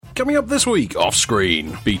Coming up this week,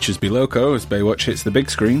 off-screen. Beaches be loco as Baywatch hits the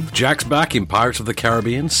big screen. Jack's back in Pirates of the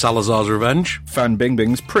Caribbean, Salazar's Revenge. Fan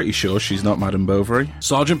Bingbing's pretty sure she's not Madame Bovary.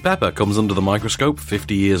 Sergeant Pepper comes under the microscope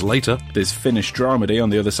 50 years later. There's Finnish dramedy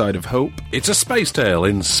on the other side of hope. It's a space tale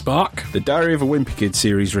in Spark. The Diary of a Wimpy Kid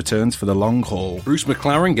series returns for the long haul. Bruce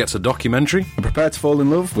McLaren gets a documentary. And prepare to fall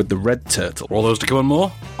in love with the Red Turtle. All those to come and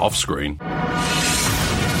more, off-screen.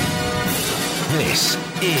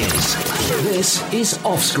 This is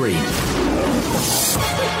Off-Screen.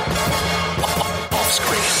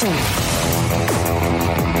 Off-Screen.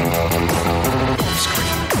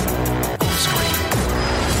 Off-Screen.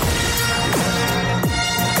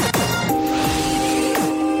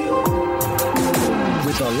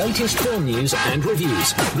 With the latest film news and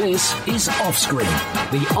reviews, this is Off-Screen,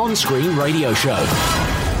 the on-screen radio show.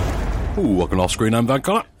 Ooh, welcome to Off-Screen. I'm Van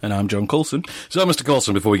Connor. And I'm John Coulson. So, Mr.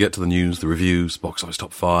 Coulson, before we get to the news, the reviews, box office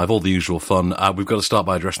top 5, all the usual fun, we've got to start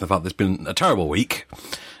by addressing the fact there's been a terrible week.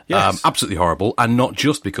 Yes. Absolutely horrible, and not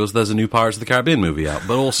just because there's a new Pirates of the Caribbean movie out,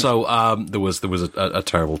 but also there was a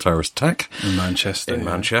terrible terrorist attack In Manchester.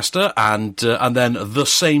 and then the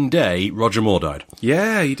same day Roger Moore died.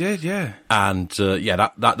 Yeah, he did, yeah. And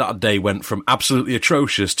that day went from absolutely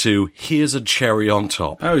atrocious to here's a cherry on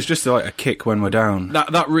top. Oh, it was just like a kick when we're down.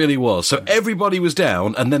 That really was. So everybody was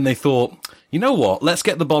down, and then they thought, you know what? Let's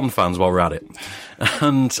get the Bond fans while we're at it.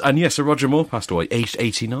 And yes, so Roger Moore passed away, aged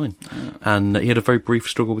 89. Yeah. And he had a very brief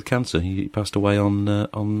struggle with cancer. He passed away on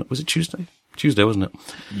was it Tuesday? Tuesday, wasn't it?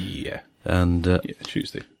 Yeah. And,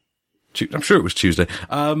 Tuesday. I'm sure it was Tuesday.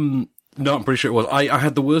 No, I'm pretty sure it was. I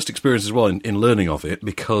had the worst experience as well in learning of it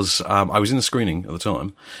because I was in the screening at the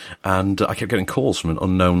time and I kept getting calls from an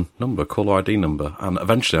unknown number, caller ID number, and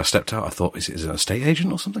eventually I stepped out. I thought, is it an estate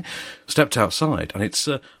agent or something? Stepped outside and it's,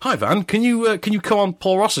 hi Van, can you come on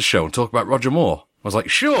Paul Ross's show and talk about Roger Moore? I was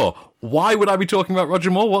like, sure. Why would I be talking about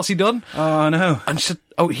Roger Moore? What's he done? Oh, no. And she said,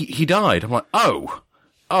 oh, he died. I'm like, oh,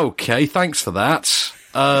 okay, thanks for that.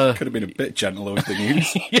 Could have been a bit gentler with the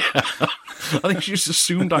news. Yeah. I think she just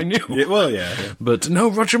assumed I knew. Yeah. But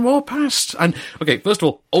no, Roger Moore passed. And, okay, first of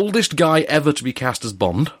all, oldest guy ever to be cast as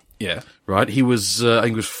Bond. Yeah. Right? He was, I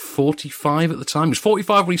think he was 45 at the time. He was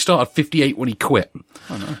 45 when he started, 58 when he quit.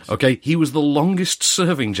 Oh, nice. Okay, he was the longest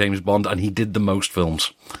serving James Bond and he did the most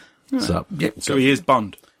films. Yeah. So he is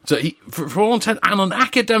Bond. So he, for all intent, and on an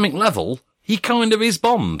academic level, he kind of is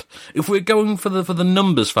Bond. If we're going for the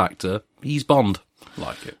numbers factor, he's Bond.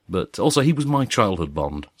 Like it. But also, he was my childhood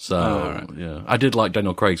Bond. So, right. Yeah. I did like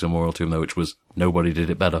Daniel Craig's Memorial to him, though, which was nobody did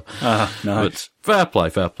it better. Nice. But fair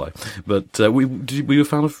play. But were you a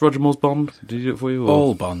fan of Roger Moore's Bond? Did he do it for you? Or?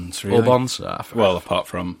 All Bonds, really. All Bonds? Well, apart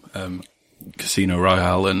from Casino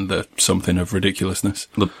Royale and the something of ridiculousness.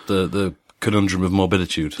 The Conundrum of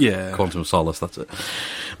Morbiditude. Yeah. Quantum of Solace, that's it.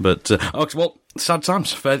 But, well, sad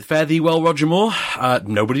times. Fare thee well, Roger Moore.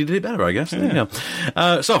 Nobody did it better, I guess. Yeah.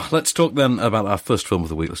 So, let's talk then about our first film of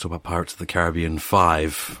the week. Let's talk about Pirates of the Caribbean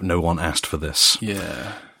 5. No one asked for this.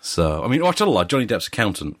 Yeah. So, I mean, I tell a lie, Johnny Depp's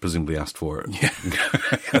accountant presumably asked for it. Yeah.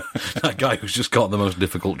 That guy who's just got the most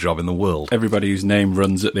difficult job in the world. Everybody whose name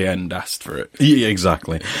runs at the end asked for it. Yeah,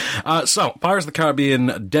 exactly. So, Pirates of the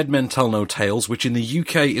Caribbean, Dead Men Tell No Tales, which in the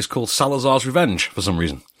UK is called Salazar's Revenge for some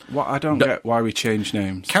reason. What I don't get why we change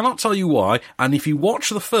names. Cannot tell you why, and if you watch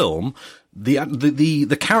the film,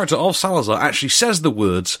 the character of Salazar actually says the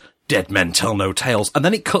words, Dead Men Tell No Tales, and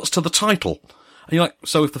then it cuts to the title. And you're like,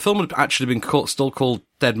 so if the film had actually been still called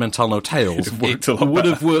Dead Men Tell No Tales, it would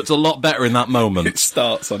have worked a lot better in that moment. It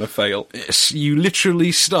starts on a fail. You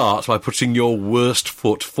literally start by putting your worst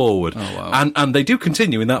foot forward. Oh, wow. And they do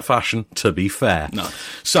continue in that fashion, to be fair. No.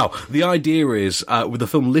 So, the idea is, the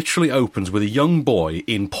film literally opens with a young boy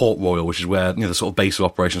in Port Royal, which is where, the sort of base of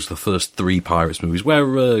operations for the first 3 Pirates movies, where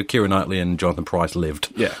Keira Knightley and Jonathan Pryce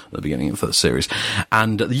lived. Yeah. At the beginning of the series.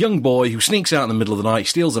 And the young boy who sneaks out in the middle of the night,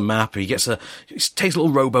 steals a map, he takes a little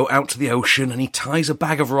rowboat out to the ocean, and he ties a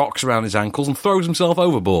bag of rocks around his ankles and throws himself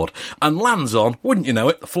overboard, and lands on, wouldn't you know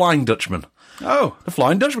it, the Flying Dutchman. Oh. The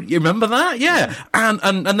Flying Dutchman. You remember that? Yeah.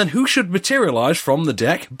 And then who should materialise from the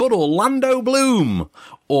deck but Orlando Bloom?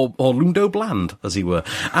 Or Lundo Bland, as he were.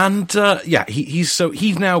 And,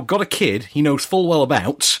 he's now got a kid he knows full well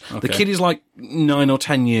about. Okay. The kid is like 9 or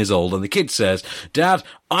 10 years old, and the kid says, Dad,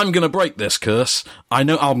 I'm going to break this curse. I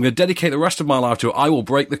know I'm going to dedicate the rest of my life to it. I will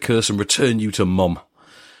break the curse and return you to Mum.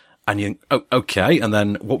 And you think, oh, okay. And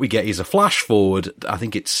then what we get is a flash forward. I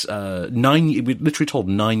think it's, we're literally told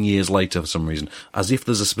 9 years later for some reason, as if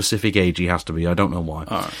there's a specific age he has to be. I don't know why.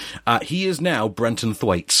 All right. He is now Brenton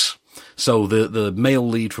Thwaites. So the male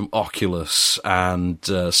lead from Oculus and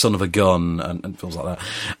Son of a Gun and films like that.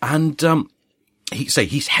 And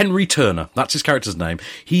he's Henry Turner. That's his character's name.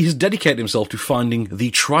 He has dedicated himself to finding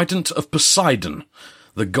the Trident of Poseidon,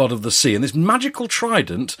 the god of the sea. And this magical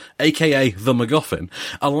trident, aka the MacGuffin,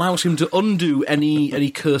 allows him to undo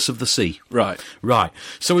any curse of the sea. Right. Right.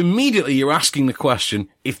 So immediately you're asking the question,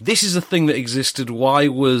 if this is a thing that existed, why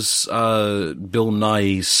was Bill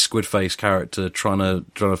Nighy's Squidface character trying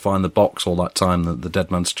to find the box all that time, the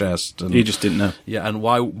dead man's chest? And, He just didn't know. Yeah, and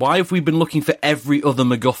why have we been looking for every other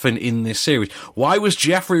MacGuffin in this series? Why was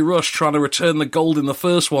Jeffrey Rush trying to return the gold in the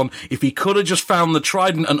first one if he could have just found the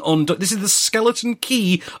trident and undone? This is the skeleton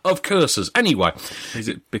key of curses. Anyway. Is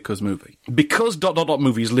it because movie? Because ...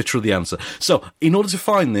 movie is literally the answer. So, in order to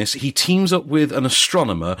find this, he teams up with an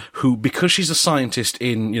astronomer who, because she's a scientist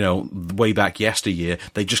in, way back yesteryear,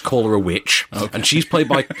 they just call her a witch. Okay. And she's played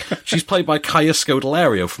by Kaya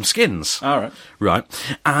Scodelario from Skins. All right.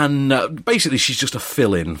 Right. And basically she's just a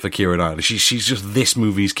fill-in for Keira Knightley. She's just this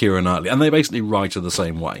movie's Keira Knightley. And they basically write her the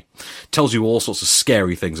same way. Tells you all sorts of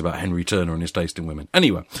scary things about Henry Turner and his taste in women.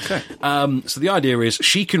 Anyway. Okay. So the idea is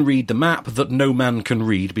she can read the map that no man can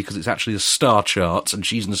read because it's actually a star chart and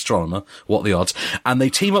she's an astronomer. What the odds? And they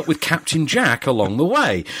team up with Captain Jack along the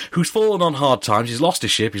way, who's fallen on hard times. He's lost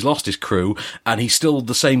his ship, he's lost his crew, and he's still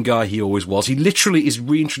the same guy he always was. He literally is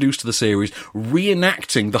reintroduced to the series,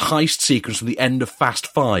 reenacting the heist sequence from the end of Fast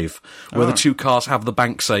 5, where the two cars have the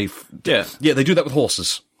bank safe. Yeah. Yeah, they do that with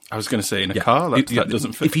horses. I was going to say in a car, that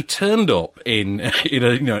doesn't fit. If he turned up in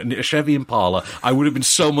a Chevy Impala, I would have been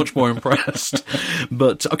so much more impressed.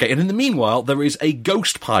 But, okay, and in the meanwhile, there is a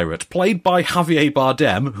ghost pirate, played by Javier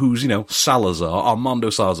Bardem, who's, Salazar, Armando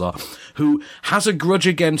Salazar, who has a grudge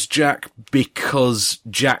against Jack because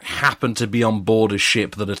Jack happened to be on board a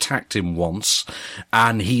ship that attacked him once,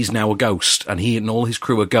 and he's now a ghost, and he and all his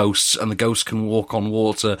crew are ghosts, and the ghosts can walk on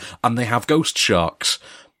water, and they have ghost sharks.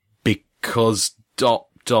 Because...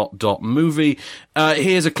 movie.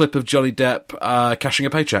 Here's a clip of Johnny Depp cashing a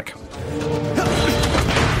paycheck.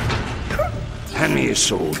 Hand me your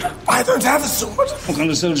sword. I don't have a sword. What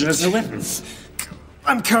kind of soldier has no weapons?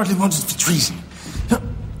 I'm currently wanted for treason.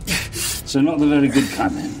 So not the very good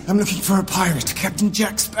kind then. I'm looking for a pirate, Captain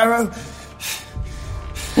Jack Sparrow.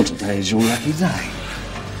 What today is your lucky day?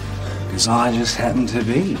 Because I just happen to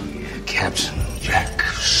be Captain Jack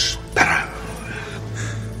Sparrow.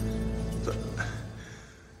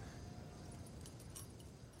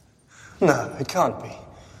 No, it can't be.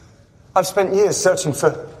 I've spent years searching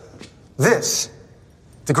for this.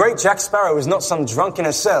 The great Jack Sparrow is not some drunk in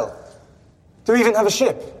a cell. Do we even have a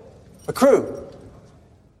ship? A crew?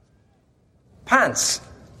 Pants?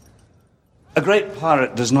 A great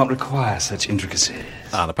pirate does not require such intricacies.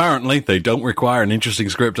 And apparently they don't require an interesting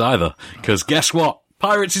script either. Because guess what?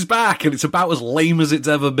 Pirates is back, and it's about as lame as it's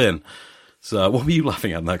ever been. So, what were you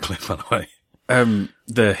laughing at in that clip, by the way?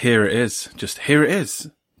 The here it is. Just here it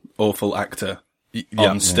is. Awful actor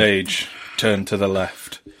on stage, turn to the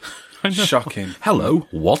left. Shocking. Hello,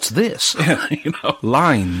 what's this?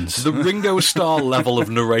 Lines. The Ringo Starr level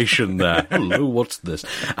of narration there. Hello, what's this?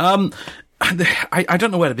 I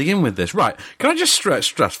don't know where to begin with this. Right, can I just stress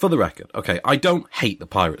for the record, okay, I don't hate the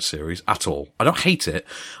Pirate series at all. I don't hate it.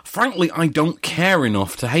 Frankly, I don't care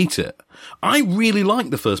enough to hate it. I really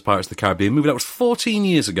liked the first Pirates of the Caribbean movie. That was 14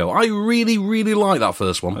 years ago. I really, really liked that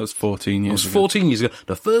first one. That was 14 years ago. It was 14 years ago.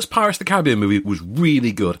 The first Pirates of the Caribbean movie was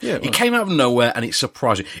really good. Yeah, it came out of nowhere and it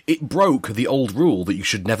surprised you. It broke the old rule that you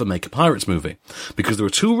should never make a Pirates movie. Because there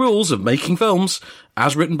are two rules of making films,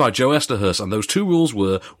 as written by Joe Esterhurst, and those two rules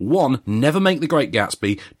were, 1, never make The Great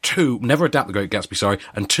Gatsby, 2, never adapt The Great Gatsby,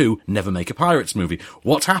 and 2, never make a Pirates movie.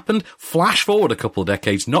 What's happened? Flash forward a couple of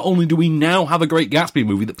decades, not only do we now have a Great Gatsby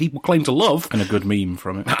movie that people claim to love, and a good meme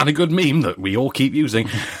from it. And a good meme that we all keep using.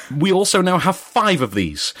 We also now have 5 of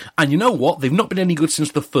these. And you know what? They've not been any good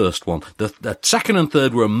since the first one. The second and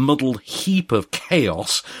third were a muddled heap of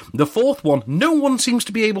chaos. The fourth one, no one seems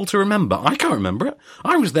to be able to remember. I can't remember it.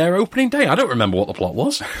 I was there opening day. I don't remember what the plot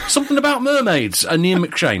was. Something about mermaids and Ian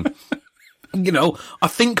McShane. I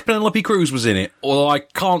think Penelope Cruz was in it, although I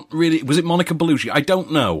can't really... Was it Monica Bellucci? I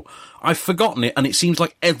don't know. I've forgotten it, and it seems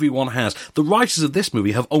like everyone has. The writers of this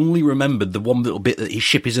movie have only remembered the one little bit that his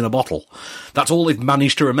ship is in a bottle. That's all they've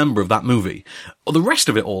managed to remember of that movie. The rest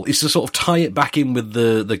of it all is to sort of tie it back in with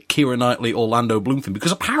the Keira Knightley, Orlando Bloom thing,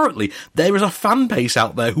 because apparently there is a fan base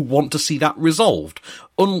out there who want to see that resolved.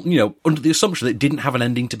 Under the assumption that it didn't have an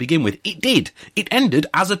ending to begin with. It did. It ended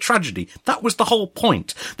as a tragedy. That was the whole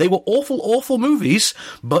point. They were awful, awful movies,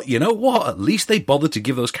 but you know what? At least they bothered to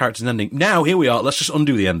give those characters an ending. Now, here we are. Let's just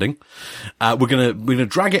undo the ending. We're gonna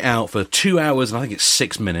drag it out for 2 hours, and I think it's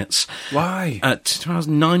 6 minutes. Why? 2 hours,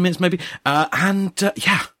 9 minutes maybe.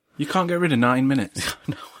 Yeah. You can't get rid of 9 minutes.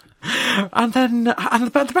 No. And then, and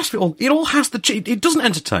the best of it all has it doesn't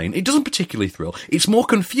entertain, it doesn't particularly thrill, it's more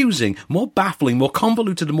confusing, more baffling, more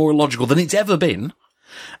convoluted and more illogical than it's ever been.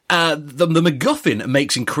 The MacGuffin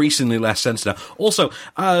makes increasingly less sense now. Also,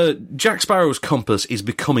 Jack Sparrow's compass is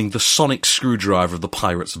becoming the sonic screwdriver of the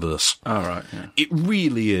Pirates verse. All right, yeah. It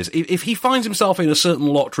really is. If he finds himself in a certain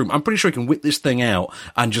locked room, I'm pretty sure he can whip this thing out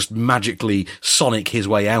and just magically sonic his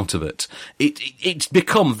way out of it. It's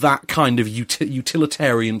become that kind of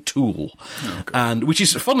utilitarian tool. Oh, and which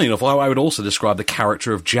is, funnily enough, how I would also describe the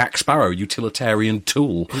character of Jack Sparrow, utilitarian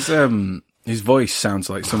tool. His voice sounds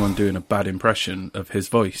like someone doing a bad impression of his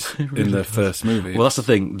voice in the first movie. Well, that's the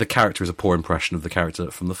thing. The character is a poor impression of the character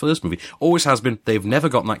from the first movie. Always has been. They've never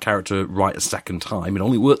gotten that character right a second time. It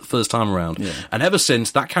only worked the first time around. Yeah. And ever since,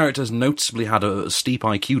 that character has noticeably had a steep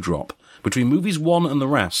IQ drop. Between movies 1 and the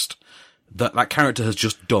rest, that character has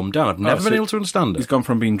just dumbed down. I've never been able to understand it. He's gone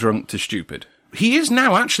from being drunk to stupid. He is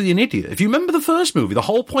now actually an idiot. If you remember the first movie, the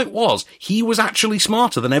whole point was he was actually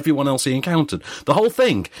smarter than everyone else he encountered. The whole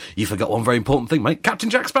thing, you forgot one very important thing, mate, Captain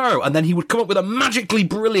Jack Sparrow, and then he would come up with a magically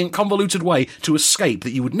brilliant, convoluted way to escape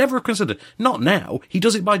that you would never have considered. Not now. He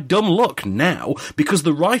does it by dumb luck now, because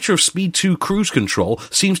the writer of Speed 2 Cruise Control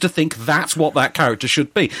seems to think that's what that character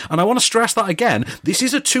should be. And I want to stress that again. This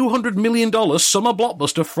is a $200 million summer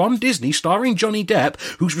blockbuster from Disney starring Johnny Depp,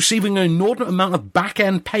 who's receiving an inordinate amount of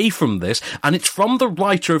back-end pay from this, and it's from the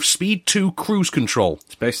writer of Speed 2 Cruise Control.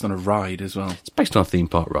 It's based on a ride as well. It's based on a theme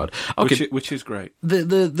park ride. Okay, which is great.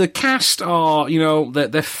 The cast are,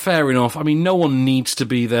 they're fair enough. I mean, no one needs to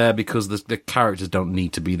be there because the characters don't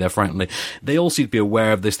need to be there, frankly. They all seem to be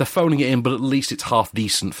aware of this. They're phoning it in, but at least it's half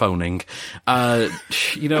decent phoning.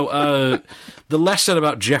 The less said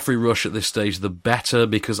about Jeffrey Rush at this stage, the better,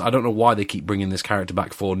 because I don't know why they keep bringing this character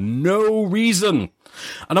back for no reason.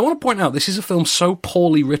 And I want to point out, this is a film so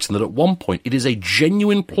poorly written that at one point it is a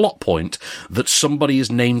genuine plot point that somebody is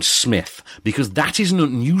named Smith, because that is an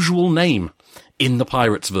unusual name in the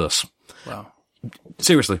Pirates verse. Wow.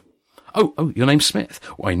 Seriously. Oh, your name's Smith.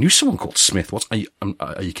 Well, I knew someone called Smith.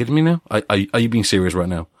 Are you kidding me now? Are you being serious right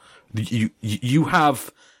now? You have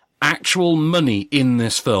actual money in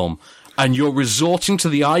this film, and you're resorting to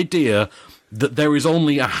the idea that there is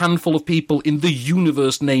only a handful of people in the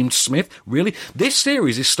universe named Smith? Really? This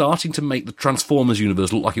series is starting to make the Transformers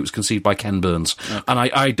universe look like it was conceived by Ken Burns. Okay. And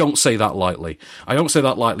I don't say that lightly. I don't say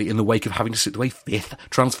that lightly in the wake of having to sit through a 5th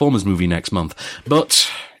Transformers movie next month.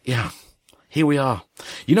 But, yeah, here we are.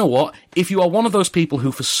 You know what? If you are one of those people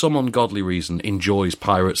who, for some ungodly reason, enjoys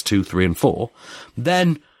Pirates 2, 3, and 4,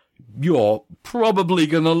 then you're probably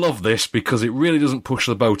going to love this, because it really doesn't push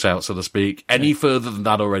the boat out, so to speak, any further than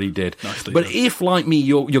that already did. Nicely but done. If, like me,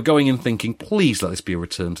 you're going in thinking, please let this be a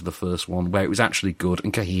return to the first one, where it was actually good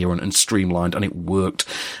and coherent and streamlined and it worked,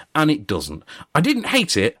 and it doesn't. I didn't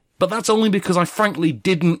hate it, but that's only because I frankly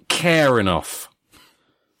didn't care enough.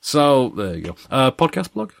 So, there you go.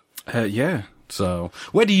 Podcast blog? Yeah. So,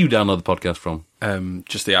 where do you download the podcast from?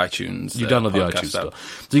 Just the iTunes. You download the iTunes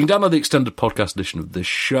stuff. So you can download the extended podcast edition of this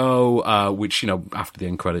show, which, after the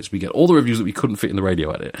end credits, we get all the reviews that we couldn't fit in the radio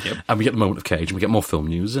edit. Yep. And we get the Moment of Cage, and we get more film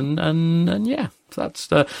news, and yeah. That's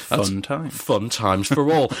fun times. Fun times for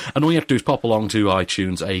all. And all you have to do is pop along to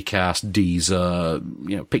iTunes, Acast,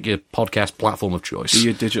 Deezer, pick your podcast platform of choice. Do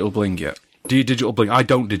you digital bling yet? Do you digital bling? I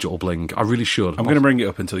don't digital bling. I really should. I'm going to bring it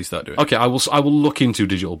up until you start doing it. Okay, I will look into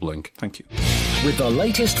digital bling. Thank you. With the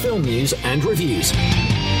latest film news and reviews,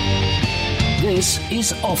 this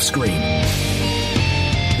is Offscreen,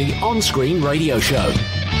 the on-screen radio show.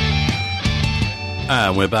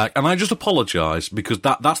 And we're back. And I just apologise, because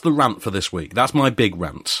that's the rant for this week. That's my big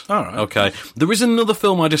rant. All right. Okay. There is another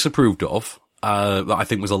film I disapproved of. That I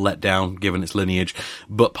think was a letdown, given its lineage.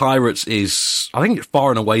 But Pirates is, I think it's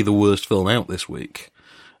far and away the worst film out this week.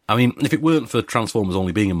 I mean, if it weren't for Transformers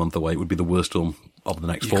only being a month away, it would be the worst film of the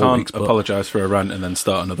next 4 weeks. You can't apologise for a rant and then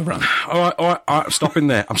start another rant. All right, stopping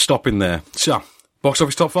there. I'm stopping there. So, box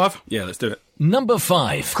office top 5? Yeah, let's do it. Number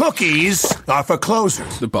 5. Cookies are for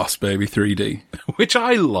closers. The Boss Baby 3D. Which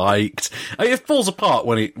I liked. It falls apart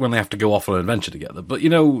when they have to go off on an adventure together. But,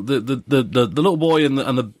 the little boy and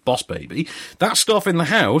the Boss Baby, that stuff in the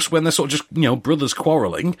house when they're sort of just, brothers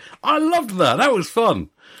quarrelling, I loved that. That was fun.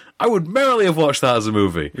 I would merrily have watched that as a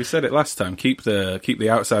movie. We said it last time. Keep the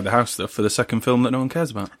outside the house stuff for the second film that no one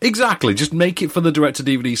cares about. Exactly. Just make it for the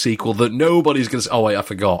direct-to-DVD sequel that nobody's going to say, oh, wait, I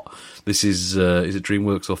forgot. This is it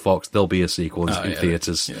DreamWorks or Fox? There'll be a sequel in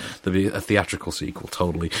theatres. Yeah. There'll be a theatrical sequel,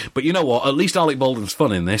 totally. But you know what? At least Alec Baldwin's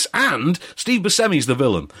fun in this, and Steve Buscemi's the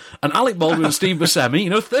villain. And Alec Baldwin and Steve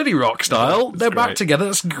Buscemi, 30 Rock style, they're back together.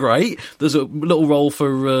 That's great. There's a little role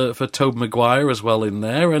for Tobey Maguire as well in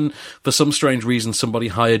there, and for some strange reason, somebody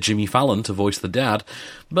hired Jimmy Fallon to voice the dad.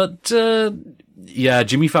 But,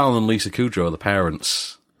 Jimmy Fallon and Lisa Kudrow are the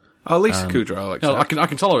parents. Oh, Lisa Kudrow, I'll accept. I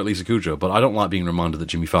can tolerate Lisa Kudrow, but I don't like being reminded that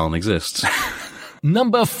Jimmy Fallon exists.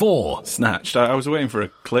 Number 4. Snatched. I was waiting for a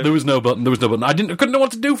clip. There was no button. I couldn't know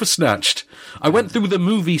what to do for Snatched. I went through the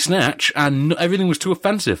movie Snatch, and everything was too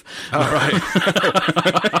offensive. Oh, right.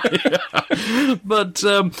 But,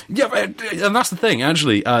 and that's the thing,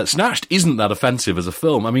 actually. Snatched isn't that offensive as a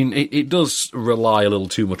film. I mean, it does rely a little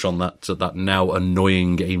too much on that now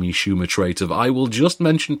annoying Amy Schumer trait of, I will just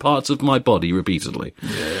mention parts of my body repeatedly.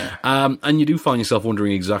 Yeah. And you do find yourself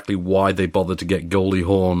wondering exactly why they bothered to get Goldie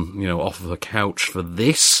Hawn, off of her couch for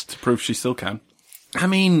this. To prove she still can. I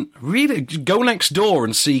mean, really, go next door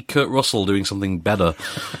and see Kurt Russell doing something better.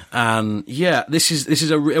 And this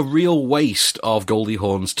is a real waste of Goldie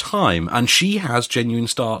Hawn's time. And she has genuine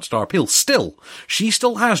star appeal. She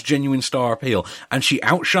still has genuine star appeal. And she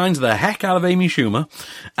outshines the heck out of Amy Schumer.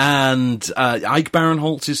 And Ike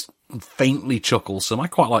Barinholtz is faintly chucklesome. I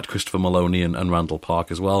quite liked Christopher Maloney and Randall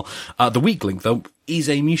Park as well. The weak link, though, is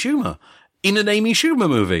Amy Schumer in an Amy Schumer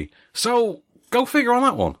movie. So go figure on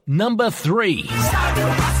that one. Number 3.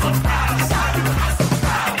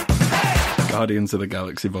 Guardians of the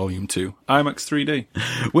Galaxy Volume 2. IMAX 3D.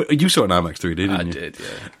 Well, you saw an IMAX 3D, didn't you? I did, yeah.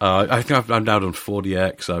 I think I've now done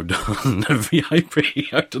 4DX, I've done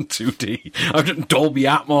VIP, I've done 2D, I've done Dolby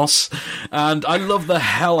Atmos, and I love the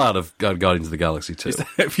hell out of Guardians of the Galaxy 2.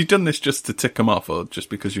 Have you done this just to tick them off, or just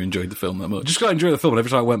because you enjoyed the film that much? Just got to enjoy the film, and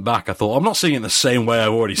every time I went back, I thought, I'm not seeing it the same way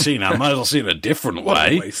I've already seen it, I might as well see it a different What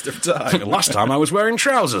way. a waste of time. Last time I was wearing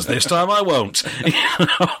trousers, this time I won't.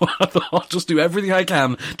 I thought, I'll just do everything I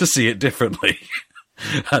can to see it differently.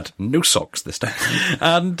 Had no socks this time.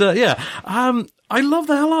 And, I love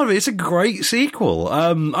the hell out of it. It's a great sequel.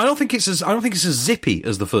 I don't think it's as zippy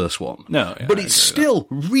as the first one. No, but it's still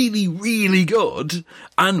really, really good.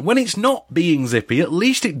 And when it's not being zippy, at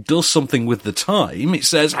least it does something with the time. It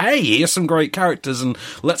says, hey, here's some great characters and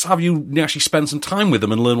let's have you actually spend some time with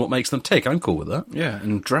them and learn what makes them tick. I'm cool with that. Yeah,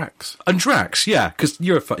 and Drax. And Drax, yeah, because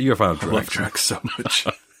you're a fan of Drax. I love Drax so much.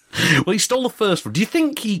 Well, he stole the first one. Do you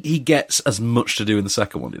think he gets as much to do in the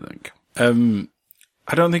second one, do you think?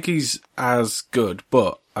 I don't think he's as good,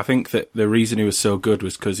 but I think that the reason he was so good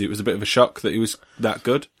was because it was a bit of a shock that he was that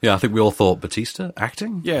good. Yeah, I think we all thought Batista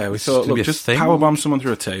acting? Yeah, we thought, look, just powerbomb someone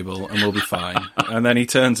through a table and we'll be fine. And then he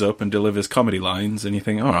turns up and delivers comedy lines and you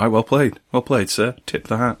think, all right, well played, sir. Tip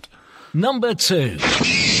the hat. Number 2.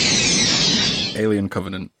 Alien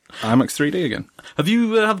Covenant. IMAX 3D again. Have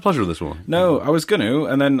you had the pleasure of this one? No, I was going to,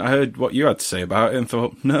 and then I heard what you had to say about it and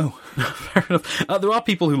thought, no. Fair enough. There are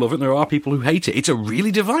people who love it and there are people who hate it. It's a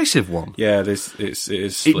really divisive one. Yeah, it is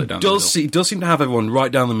split down the middle. It does seem to have everyone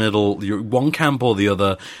right down the middle, one camp or the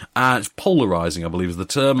other. It's polarising, I believe is the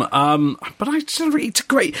term. But it's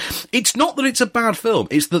great. It's not that it's a bad film,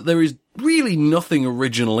 it's that there is really nothing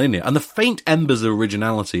original in it. And the faint embers of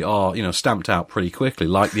originality are, stamped out pretty quickly,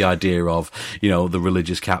 like the idea of, the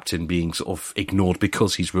religious captain being sort of ignored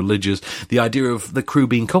because he's religious, the idea of the crew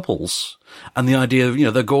being couples, and the idea of,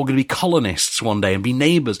 they're all going to be colonists one day and be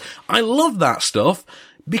neighbours. I love that stuff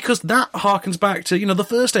because that harkens back to, the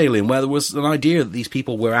first Alien, where there was an idea that these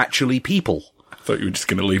people were actually people. I thought you were just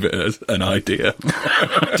going to leave it as an idea.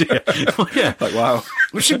 Well, yeah. Like, wow.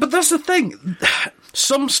 But that's the thing.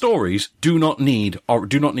 Some stories do not need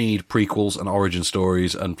prequels and origin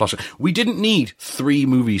stories and flashbacks. We didn't need 3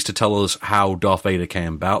 movies to tell us how Darth Vader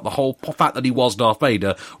came about. The whole fact that he was Darth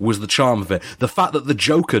Vader was the charm of it. The fact that the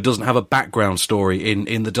Joker doesn't have a background story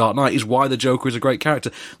in The Dark Knight is why the Joker is a great character.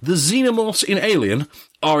 The xenomorphs in Alien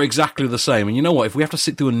are exactly the same. And you know what? If we have to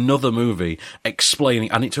sit through another movie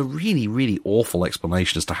explaining, and it's a really, really awful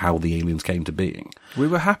explanation as to how the aliens came to being. We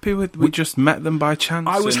were happy with, we just met them by chance.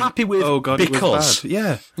 I was happy with, oh God, because. It was bad.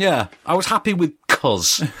 Yeah. Yeah. I was happy with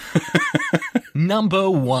cuz. Number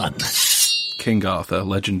 1. King Arthur,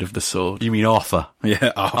 Legend of the Sword. You mean Arthur?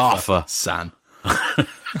 Yeah, Arthur. San.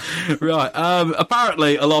 Right.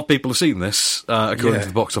 Apparently, a lot of people have seen this, according to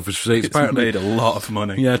the box office receipts. Apparently, made a lot of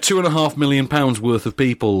money. Yeah, £2.5 million worth of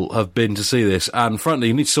people have been to see this, and frankly,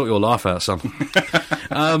 you need to sort your life out, son.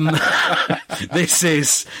 This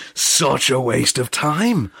is such a waste of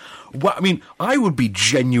time. Well, I mean, I would be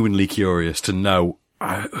genuinely curious to know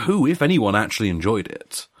who, if anyone, actually enjoyed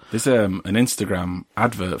it. There's an Instagram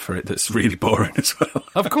advert for it that's really boring as well.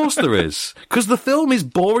 Of course there is. Because the film is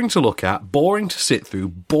boring to look at, boring to sit through,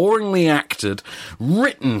 boringly acted,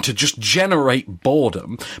 written to just generate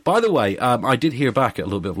boredom. By the way, I did hear back at a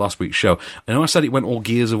little bit of last week's show. I know I said it went all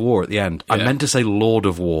Gears of War at the end. Yeah. I meant to say Lord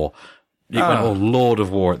of War. It went Lord of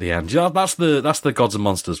War at the end. Yeah, that's the Gods and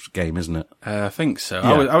Monsters game, isn't it? I think so.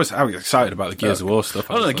 Yeah. I was excited about the Gears of War stuff.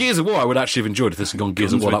 Oh, no, Gears of War I would actually have enjoyed if this had gone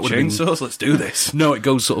Gears of War. That would chainsaws, let's do this. No, it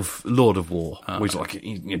goes sort of Lord of War, where he's like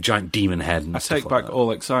a giant demon head. And I take back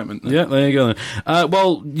all excitement then. Yeah, there you go then.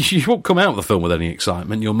 Well, you won't come out of the film with any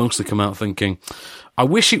excitement. You'll mostly come out thinking, I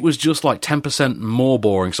wish it was just like 10% more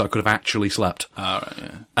boring so I could have actually slept. All right,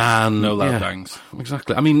 yeah. And no loud bangs.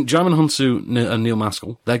 Exactly. I mean, Djimon Hounsou and Neil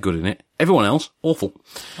Maskell, they're good in it. Everyone else, awful.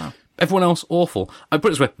 Wow. Everyone else, awful. I put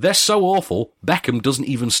it this way, they're so awful, Beckham doesn't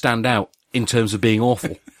even stand out in terms of being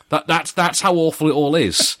awful. That's how awful it all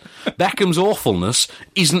is. Beckham's awfulness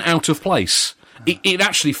isn't out of place. It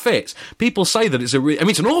actually fits. People say that it's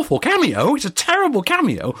an awful cameo. It's a terrible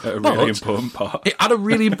cameo. A really important part. It had a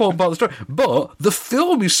really important part of the story. But the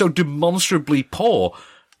film is so demonstrably poor.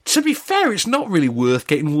 To be fair, it's not really worth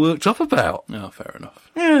getting worked up about. No, fair enough.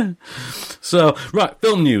 Yeah. So, right,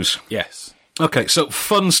 film news. Yes. Okay, so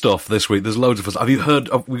fun stuff this week. There's loads of fun stuff. Have you heard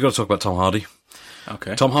we've got to talk about Tom Hardy.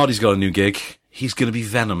 Okay. Tom Hardy's got a new gig. He's going to be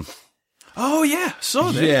Venom. Oh, yeah.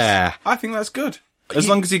 Saw this. Yeah. I think that's good. As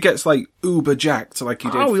long as he gets, like, uber jacked like he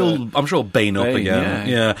did I'm sure he'll Bane up again.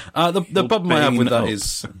 Yeah. The problem I have with that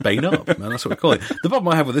is... Bane up, man, that's what we call it. The problem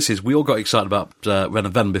I have with this is we all got excited about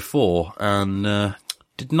Venom before, and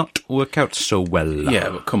did not work out so well.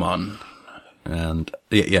 Yeah, but come on. And,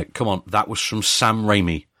 come on. That was from Sam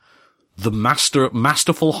Raimi. The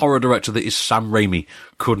masterful horror director that is Sam Raimi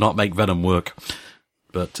could not make Venom work.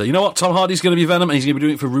 But you know what? Tom Hardy's going to be Venom, and he's going to be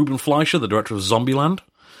doing it for Ruben Fleischer, the director of Zombieland.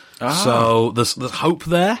 So there's hope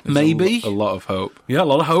there, maybe. A lot of hope. Yeah, a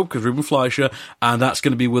lot of hope, because Ruben Fleischer, and that's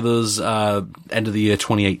going to be with us end of the year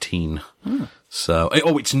 2018. So,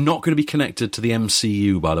 it's not going to be connected to the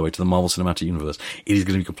MCU, by the way, to the Marvel Cinematic Universe. It is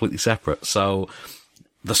going to be completely separate. So,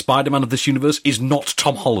 the Spider-Man of this universe is not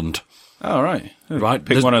Tom Holland. Oh, right. Right.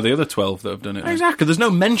 Pick one of the other 12 that have done it. Exactly. There's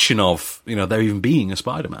no mention of, there even being a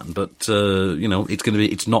Spider-Man, but,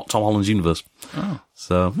 it's not Tom Holland's universe. Oh.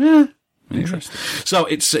 So, yeah. Interesting. So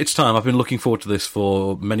it's time. I've been looking forward to this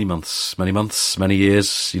for many months, many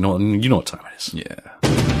years. You know what time it is. Yeah.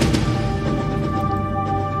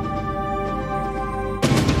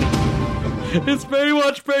 It's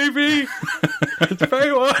Baywatch, baby. It's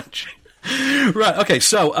Baywatch. Right, okay,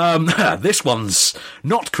 so this one's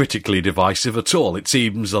not critically divisive at all. It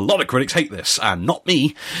seems a lot of critics hate this, and not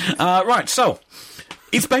me. Right, so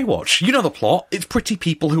it's Baywatch. You know the plot. It's pretty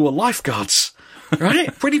people who are lifeguards.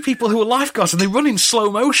 Right? Pretty people who are lifeguards, and they run in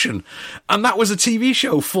slow motion. And that was a TV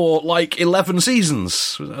show for, 11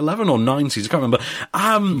 seasons. 11 or 9 seasons, I can't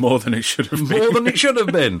remember. More than it should have been. More than it should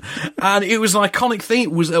have been. And it was an iconic thing.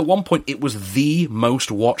 It was, at one point, it was the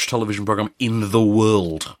most watched television program in the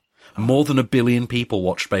world. More than 1 billion people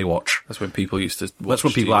watched Baywatch. That's when people used to watch That's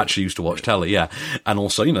when people TV. actually used to watch telly, yeah. And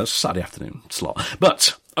also, Saturday afternoon slot.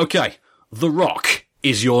 But, okay, The Rock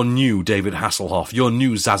is your new David Hasselhoff, your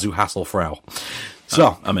new Zazu Hasselfrau.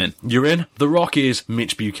 So, I'm in. You're in? The Rock is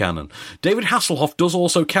Mitch Buchanan. David Hasselhoff does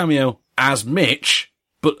also cameo as Mitch,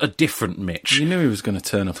 but a different Mitch. You knew he was going to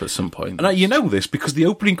turn up at some point. And you know this because the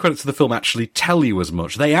opening credits of the film actually tell you as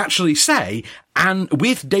much. They actually say, and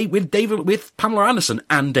with Pamela Anderson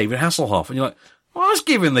and David Hasselhoff, and you're like, well, I was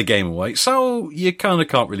giving the game away, so you kind of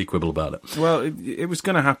can't really quibble about it. Well, it was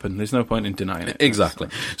going to happen. There's no point in denying it. Exactly.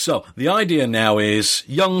 So the idea now is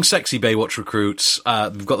young, sexy Baywatch recruits.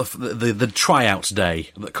 We've got the tryouts day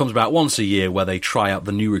that comes about once a year, where they try out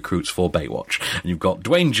the new recruits for Baywatch. And you've got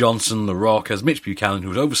Dwayne Johnson, The Rock, as Mitch Buchanan,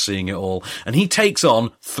 who's overseeing it all, and he takes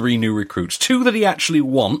on 3 new recruits. 2 that he actually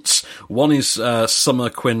wants. One is Summer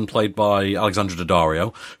Quinn, played by Alexandra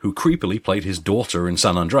Daddario, who creepily played his daughter in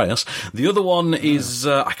San Andreas. The other one is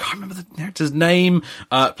I can't remember the character's name.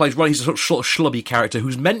 Plays one. He's a sort of schlubby character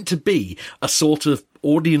who's meant to be a sort of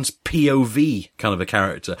audience POV kind of a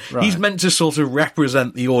character. Right. He's meant to sort of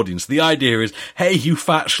represent the audience. The idea is, hey, you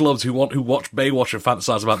fat schlubs who watch Baywatch and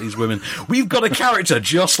fantasize about these women, we've got a character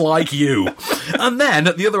just like you. And then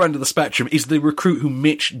at the other end of the spectrum is the recruit who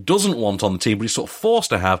Mitch doesn't want on the team, but he's sort of forced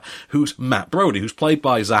to have, who's Matt Brody, who's played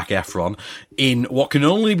by Zac Efron in what can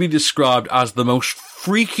only be described as the most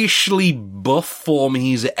freakishly buff form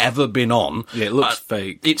he's ever been on. Yeah, it looks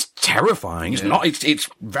fake. It's terrifying. It's not. It's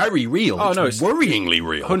very real. Oh, it's worryingly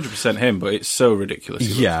real. 100% him, but it's so ridiculous.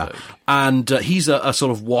 Yeah. And he's a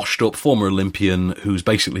sort of washed-up former Olympian who's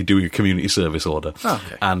basically doing a community service order.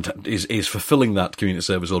 And is fulfilling that community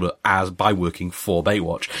service order by working for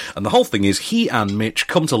Baywatch. And the whole thing is he and Mitch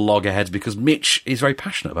come to loggerheads because Mitch is very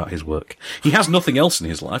passionate about his work. He has nothing else in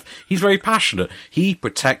his life. He's very passionate. He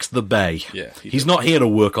protects the bay. Yeah, he's not here to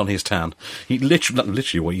work on his tan. He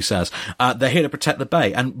literally what he says. They're here to protect the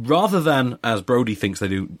bay. And rather than, as Brody thinks they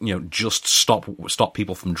do, just stop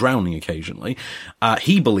people from drowning occasionally,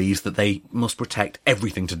 he believes that they must protect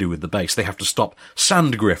everything to do with the base. They have to stop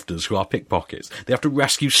sand grifters who are pickpockets. They have to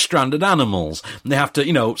rescue stranded animals. They have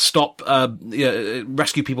to, stop,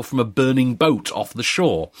 rescue people from a burning boat off the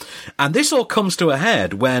shore. And this all comes to a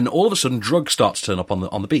head when all of a sudden drugs start to turn up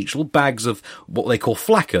on the beach. Little bags of what they call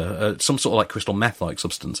flacker, some sort of like crystal meth-like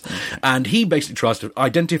substance. And he basically tries to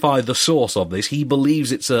identify the source of this. He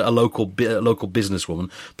believes it's a local businesswoman,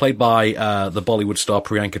 played by the Bollywood star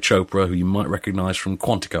Priyanka Chopra, who you might recognise from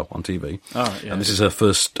Quantico on TV. And this is her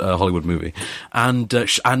first Hollywood movie. And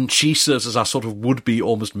she serves as our sort of would-be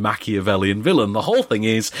almost Machiavellian villain. The whole thing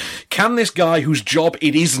is, can this guy whose job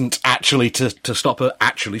it isn't actually to stop her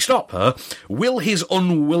actually stop her? Will his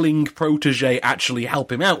unwilling protege actually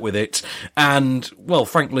help him out with it? And, well,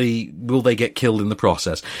 frankly, will they get killed in the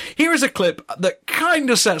process? Here is a clip that kind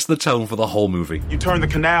of sets the tone for the whole movie. You turned the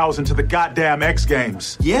canals into the goddamn X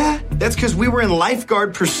Games. Yeah, that's because we were in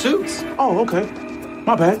lifeguard pursuits. Oh, okay.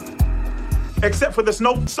 My bad. Except for there's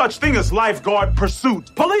no such thing as lifeguard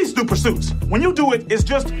pursuit. Police do pursuits. When you do it, it's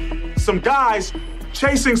just some guys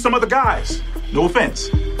chasing some other guys. No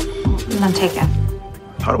offense. None taken.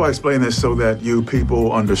 How do I explain this so that you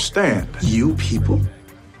people understand? You people?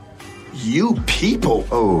 You people?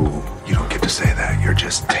 Oh, you don't get to say that. You're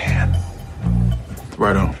just tan.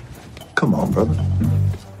 Right on. Come on, brother.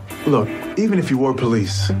 Look, even if you were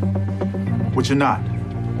police, which you're not,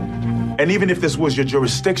 and even if this was your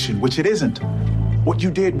jurisdiction, which it isn't, what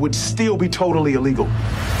you did would still be totally illegal.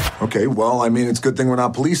 Okay, well, I mean, it's a good thing we're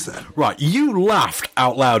not police then. Right, you laughed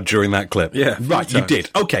out loud during that clip. Yeah. Right, you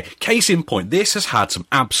did. Okay, case in point, this has had some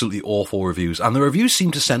absolutely awful reviews, and the reviews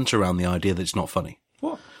seem to centre around the idea that it's not funny.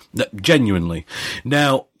 What? Genuinely.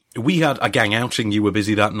 Now, we had a gang outing. You were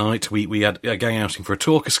busy that night. We had a gang outing for a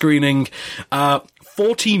talker screening.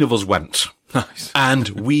 14 of us went. Nice. And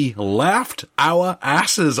we laughed our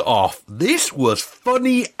asses off. This was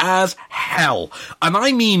funny as hell. And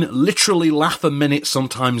I mean literally laugh a minute,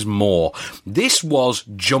 sometimes more. This was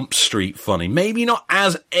Jump Street funny. Maybe not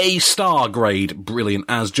as A-star grade brilliant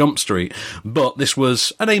as Jump Street, but this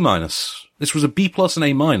was an A-. This was a B+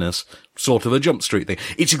 and A-, sort of a Jump Street thing.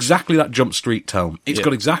 It's exactly that Jump Street tone. It's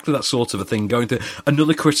got exactly that sort of a thing going through.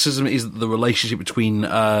 Another criticism is that the relationship between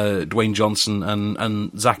Dwayne Johnson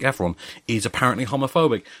and Zac Efron is apparently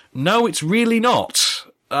homophobic. No, it's really not.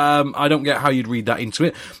 I don't get how you'd read that into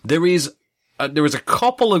it. There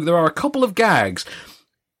are a couple of gags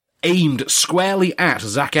aimed squarely at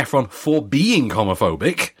Zac Efron for being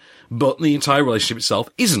homophobic, but the entire relationship itself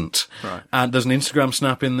isn't. Right. And there's an Instagram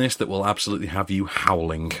snap in this that will absolutely have you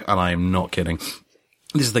howling, and I am not kidding.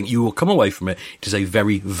 This is the thing, you will come away from it. It is a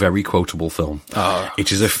very, very quotable film.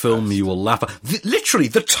 It is a film you will laugh at. Literally,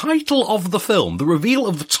 the title of the film, the reveal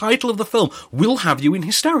of the title of the film will have you in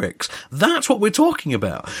hysterics. That's what we're talking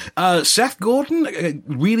about. Seth Gordon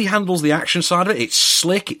really handles the action side of it. It's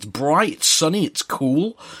slick, it's bright, it's sunny, it's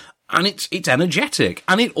cool, and it's energetic,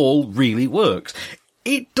 and it all really works.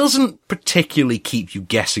 It doesn't particularly keep you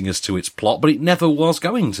guessing as to its plot, but it never was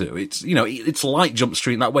going to. It's like Jump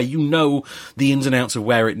Street in that way. You know the ins and outs of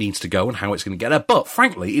where it needs to go and how it's going to get there. But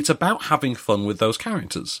frankly, it's about having fun with those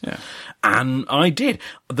characters. Yeah. And I did.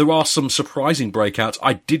 There are some surprising breakouts.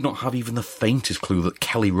 I did not have even the faintest clue that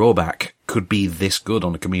Kelly Rohrbach could be this good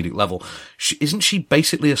on a comedic level. Isn't she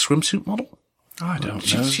basically a swimsuit model? I don't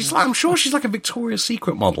know. She's like, I'm sure she's like a Victoria's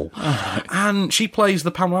Secret model. Right. And she plays the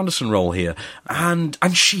Pamela Anderson role here. And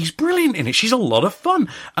she's brilliant in it. She's a lot of fun.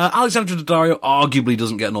 Alexandra Daddario arguably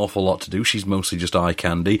doesn't get an awful lot to do. She's mostly just eye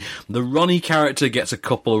candy. The Ronnie character gets a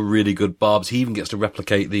couple of really good barbs. He even gets to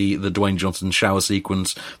replicate the Dwayne Johnson shower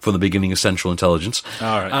sequence from the beginning of Central Intelligence.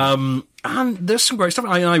 All right. And there's some great stuff.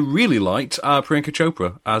 I really liked Priyanka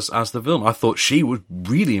Chopra as the villain. I thought she was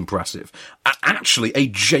really impressive. Actually, a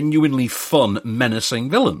genuinely fun,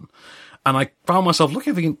 menacing villain. And I found myself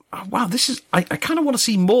looking and thinking, oh, wow, I kind of want to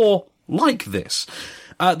see more like this.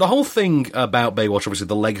 The whole thing about Baywatch, obviously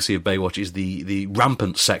the legacy of Baywatch is the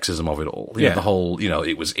rampant sexism of it all. You know, the whole,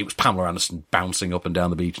 it was Pamela Anderson bouncing up and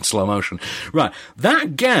down the beach in slow motion. Right.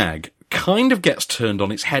 That gag kind of gets turned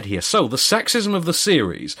on its head here. So the sexism of the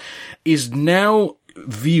series is now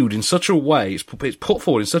viewed in such a way, it's put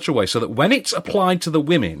forward in such a way so that when it's applied to the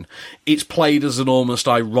women, it's played as an almost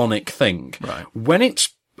ironic thing. Right. When it's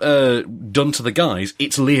done to the guys,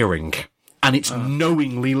 it's leering. And it's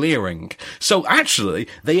knowingly leering. So actually,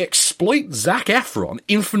 they exploit Zac Efron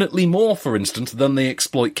infinitely more, for instance, than they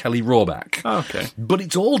exploit Kelly Rohrbach. Oh, okay. But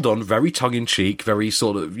it's all done very tongue-in-cheek, very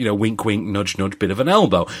sort of, wink, wink, nudge, nudge, bit of an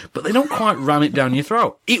elbow. But they don't quite ram it down your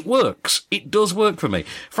throat. It works. It does work for me.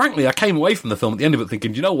 Frankly, I came away from the film at the end of it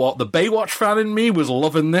thinking, you know what? The Baywatch fan in me was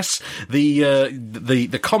loving this.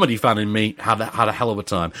 The comedy fan in me had a hell of a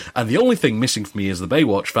time. And the only thing missing for me as the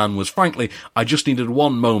Baywatch fan was, frankly, I just needed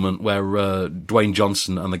one moment where Dwayne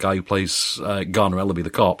Johnson and the guy who plays Garner Ellaby, the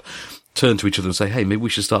cop, turn to each other and say, hey, maybe we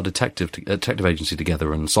should start a detective agency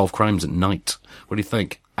together and solve crimes at night. What do you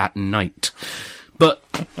think? At night. But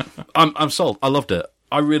I'm sold. I loved it.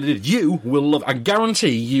 I really did. You will love it. I guarantee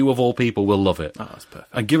you, of all people, will love it. Oh, that's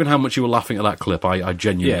perfect. And given how much you were laughing at that clip, I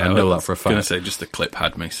genuinely I know that for a fact. I was going to say, just the clip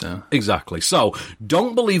had me, so... Exactly. So,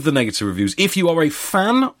 don't believe the negative reviews. If you are a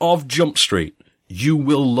fan of Jump Street, you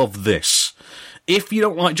will love this. If you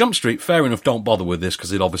don't like Jump Street, fair enough, don't bother with this,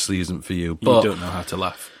 because it obviously isn't for you. But, you don't know how to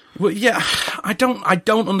laugh. Well, yeah, I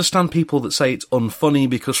don't understand people that say it's unfunny,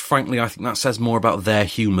 because frankly, I think that says more about their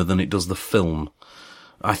humour than it does the film.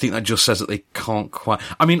 I think that just says that they can't quite...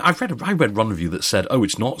 I mean, I read one review that said, oh,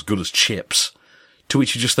 it's not as good as Chips. To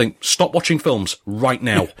which you just think, stop watching films right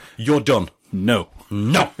now. You're done. No.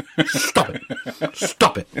 Stop it.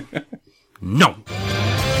 Stop it. No.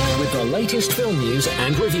 With the latest film news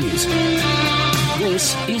and reviews,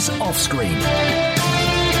 this is Offscreen.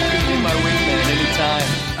 My wingman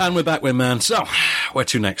anytime. And we're back, Wingman. So, where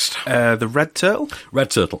to next? The Red Turtle?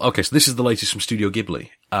 Red Turtle. Okay, so this is the latest from Studio Ghibli.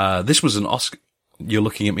 This was an Oscar... You're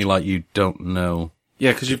looking at me like you don't know.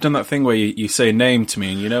 Yeah, because you've done that thing where you say a name to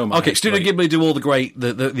me and you know my... Okay, Studio Ghibli do all the great,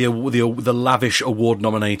 the lavish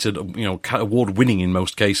award-nominated, award-winning in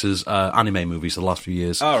most cases, anime movies the last few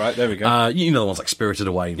years. All right, there we go. You know the ones like Spirited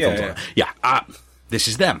Away and films like that. Yeah, this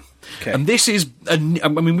is them. Okay. And this is, we've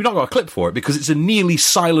not got a clip for it because it's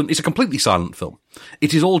a completely silent film.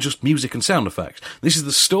 It is all just music and sound effects. This is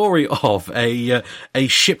the story of a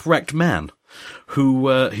shipwrecked man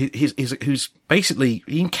who's basically,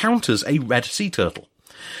 he encounters a red sea turtle.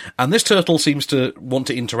 And this turtle seems to want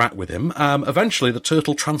to interact with him. Eventually the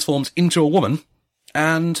turtle transforms into a woman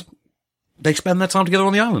and they spend their time together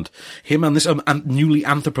on the island. Him and this newly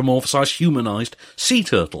anthropomorphized, humanized sea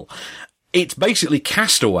turtle. It's basically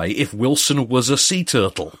Castaway if Wilson was a sea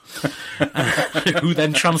turtle, who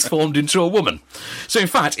then transformed into a woman. So in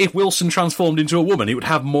fact, if Wilson transformed into a woman, it would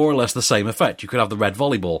have more or less the same effect. You could have the red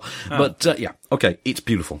volleyball. But, okay, it's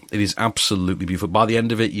beautiful. It is absolutely beautiful. By the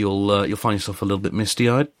end of it, you'll find yourself a little bit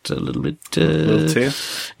misty-eyed, a little bit... a little tear?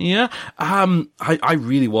 Yeah. I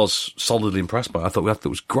really was solidly impressed by it. I thought it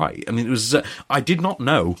was great. I mean, it was... I did not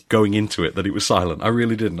know going into it that it was silent. I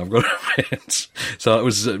really didn't. I've got to admit. So it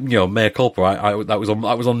was, mea culpa. That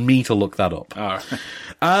was on me to look that up. All right.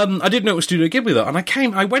 I did know it was Studio Ghibli though,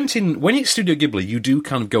 and I went in, when it's Studio Ghibli, you do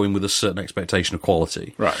kind of go in with a certain expectation of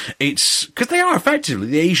quality. Right. It's, because they are effectively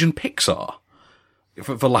the Asian Pixar,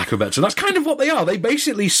 for lack of a better term. That's kind of what they are. They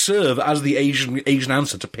basically serve as the Asian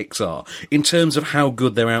answer to Pixar in terms of how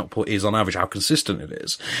good their output is on average, how consistent it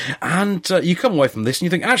is. And you come away from this and you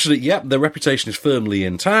think, actually, their reputation is firmly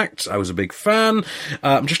intact. I was a big fan.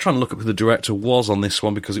 I'm just trying to look up who the director was on this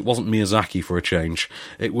one because it wasn't Miyazaki for a change.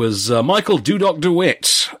 It was Michael Dudok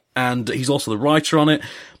DeWitt, and he's also the writer on it.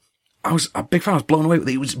 I was a big fan. I was blown away with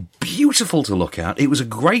it. It was beautiful to look at. It was a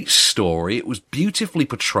great story. It was beautifully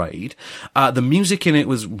portrayed. The music in it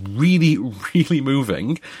was really, really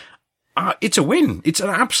moving. It's a win. It's an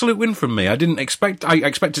absolute win from me. I expect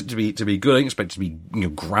it to be good. I didn't expect it to be,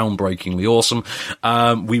 groundbreakingly awesome.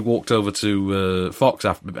 We walked over to, Fox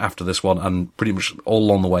after this one, and pretty much all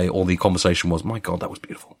along the way, all the conversation was, my God, that was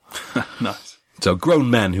beautiful. Nice. So grown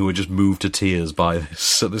men who were just moved to tears by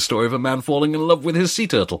this, the story of a man falling in love with his sea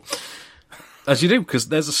turtle. As you do, because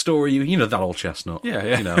there's a story, that old chestnut.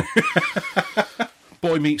 Yeah.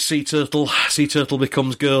 Boy meets sea turtle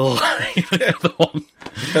becomes girl. The one.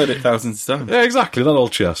 Heard it thousands of times. Yeah, exactly, that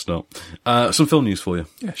old chestnut. Some film news for you.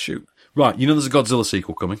 Yeah, shoot. Right, there's a Godzilla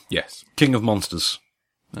sequel coming. Yes. King of Monsters.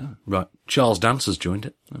 Oh. Right, Charles Dancer's joined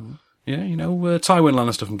it. Oh. Yeah, Tywin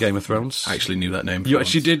Lannister from Game of Thrones. I actually knew that name. You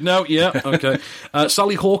actually did know? Yeah, okay.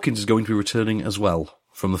 Sally Hawkins is going to be returning as well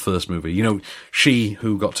from the first movie. She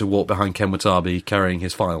who got to walk behind Ken Watanabe carrying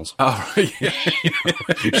his files. Oh, right, yeah.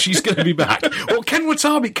 She's going to be back. Well, Ken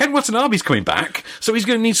Watanabe's coming back, so he's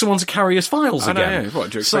going to need someone to carry his files again. What,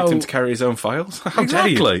 do you expect him to carry his own files? How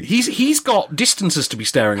exactly. dare you? He's got distances to be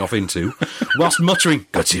staring off into. whilst muttering,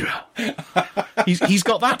 Godzilla. He's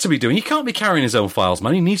got that to be doing. He can't be carrying his own files,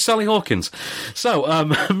 man. He needs Sally Hawkins. So,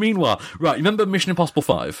 meanwhile, right, remember Mission Impossible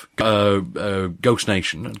 5? Rogue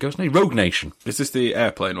Nation. Is this the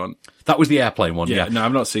airplane one? That was the airplane one, yeah. No,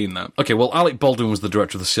 I've not seen that. Okay, well, Alec Baldwin was the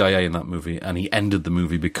director of the CIA in that movie, and he ended the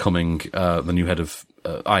movie becoming the new head of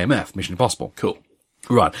IMF, Mission Impossible. Cool.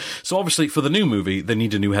 Right. So obviously, for the new movie, they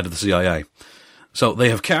need a new head of the CIA. So they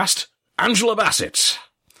have cast Angela Bassett.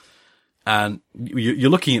 And you're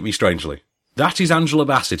looking at me strangely. That is Angela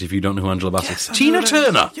Bassett, if you don't know who Angela Bassett is. Tina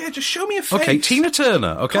Turner. Yeah, just show me a face. Okay, Tina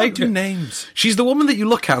Turner, okay? Can't do names. She's the woman that you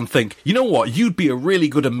look at and think, you know what, you'd be a really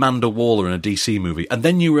good Amanda Waller in a DC movie. And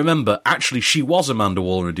then you remember, actually, she was Amanda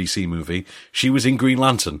Waller in a DC movie. She was in Green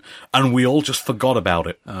Lantern. And we all just forgot about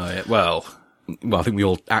it. Oh, yeah. Well, I think we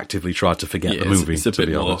all actively tried to forget the movie, it's a to bit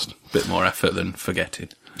be more, honest. bit more effort than forgetting.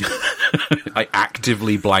 I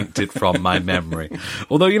actively blanked it from my memory.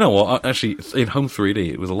 Although, you know what, actually, in home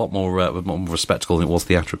 3D, it was a lot more spectacle than it was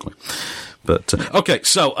theatrically. But, okay,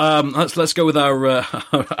 so, let's go with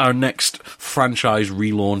our next franchise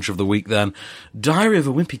relaunch of the week then. Diary of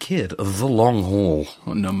a Wimpy Kid, The Long Haul.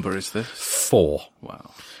 What number is this? 4.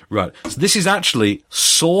 Wow. Right. So this is actually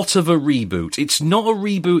sort of a reboot. It's not a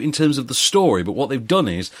reboot in terms of the story, but what they've done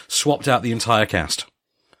is swapped out the entire cast.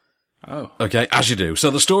 Oh. Okay, as you do. So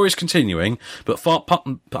the story's continuing, but I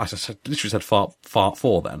literally said Fart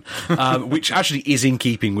 4 then, which actually is in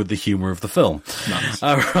keeping with the humour of the film. Nice.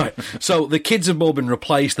 Right. So the kids have all been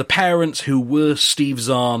replaced. The parents, who were Steve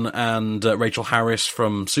Zahn and Rachel Harris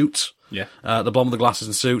from Suits, yeah, the blonde with the glasses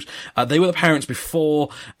and suits, they were the parents before,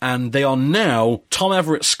 and they are now Tom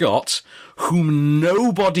Everett Scott, whom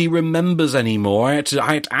nobody remembers anymore. I had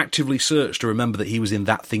to actively search to remember that he was in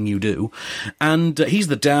That Thing You Do. And he's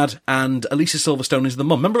the dad, and Alicia Silverstone is the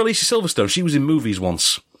mum. Remember Alicia Silverstone? She was in movies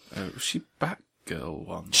once. Was she Batgirl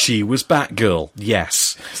once? She was Batgirl,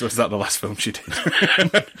 yes. So was that the last film she did?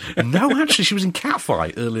 No, actually, she was in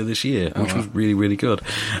Catfight earlier this year, which was really, really good.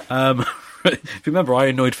 If you remember, I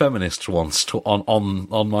annoyed feminists once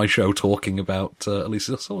on my show talking about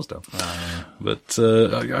Alicia Silverstone. But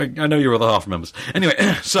I know your other half remembers. Anyway,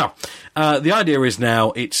 so the idea is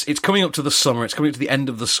now it's coming up to the summer. It's coming up to the end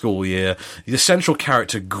of the school year. The central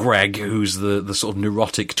character Greg, who's the sort of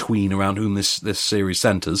neurotic tween around whom this series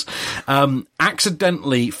centres,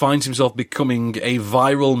 accidentally finds himself becoming a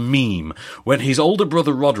viral meme when his older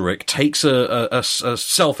brother Roderick takes a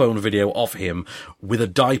cell phone video of him with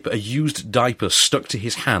a used diaper stuck to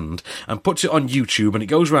his hand and puts it on YouTube, and it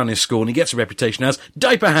goes around his school and he gets a reputation as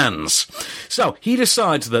Diaper Hands. So he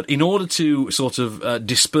decides that in order to sort of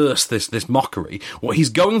disperse this mockery, what he's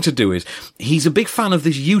going to do is, he's a big fan of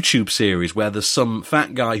this YouTube series where there's some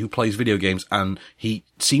fat guy who plays video games and he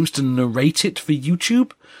seems to narrate it for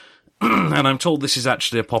YouTube. And I'm told this is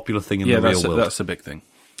actually a popular thing in the real world. That's a big thing.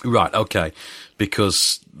 Right, okay.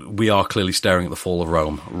 Because we are clearly staring at the fall of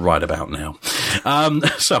Rome right about now.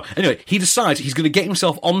 So, anyway, he decides he's going to get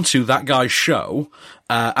himself onto that guy's show,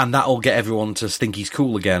 and that'll get everyone to think he's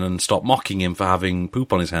cool again and stop mocking him for having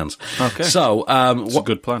poop on his hands. Okay. So, that's a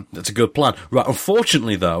good plan. That's a good plan. Right,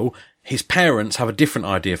 unfortunately, though, his parents have a different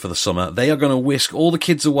idea for the summer. They are going to whisk all the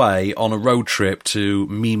kids away on a road trip to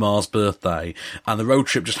Mimar's birthday. And the road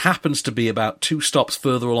trip just happens to be about 2 stops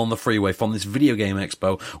further along the freeway from this video game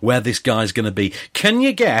expo where this guy's going to be. Can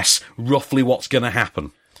you guess roughly what's going to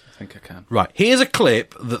happen? I think I can. Right, here's a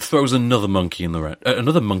clip that throws another monkey in the works.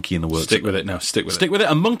 Stick with it now. Stick with it.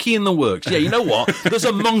 A monkey in the works. Yeah, you know what? There's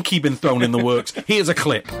a monkey been thrown in the works. Here's a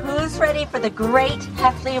clip. Who's ready for the great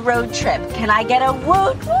Heffley road trip? Can I get a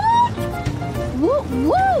woot woot? Woot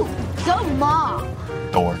woot! Go Mom!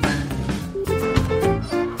 Dork.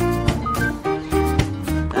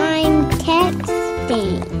 I'm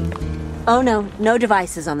texting. Oh no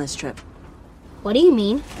devices on this trip. What do you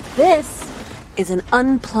mean? This is an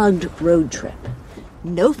unplugged road trip.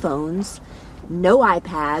 No phones, no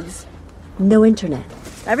iPads, no internet.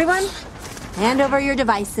 Everyone, hand over your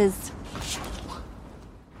devices.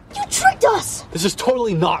 You tricked us! This is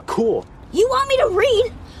totally not cool. You want me to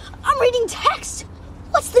read? I'm reading text.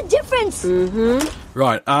 What's the difference? Mm-hmm.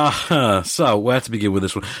 Right, so where to begin with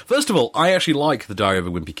this one? First of all, I actually like the Diary of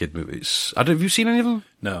a Wimpy Kid movies. Have you seen any of them?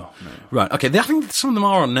 No. Right, okay, I think some of them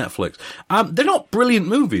are on Netflix. They're not brilliant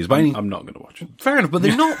movies by any... I'm not going to watch it. Fair enough, but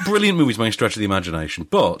they're not brilliant movies by any stretch of the imagination.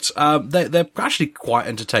 But they're actually quite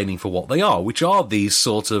entertaining for what they are, which are these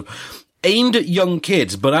sort of aimed at young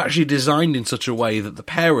kids, but actually designed in such a way that the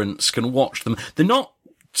parents can watch them. They're not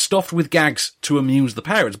stuffed with gags to amuse the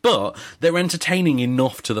parents, but they're entertaining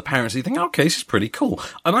enough to the parents. You think, okay, this is pretty cool.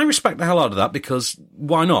 And I respect the hell out of that, because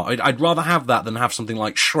why not? I'd rather have that than have something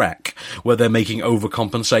like Shrek, where they're making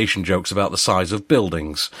overcompensation jokes about the size of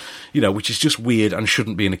buildings, which is just weird and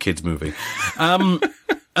shouldn't be in a kid's movie.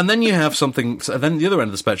 And then you have something, so then the other end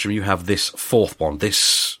of the spectrum, you have this fourth one,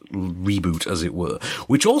 this reboot, as it were,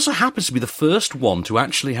 which also happens to be the first one to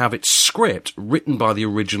actually have its script written by the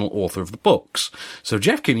original author of the books. So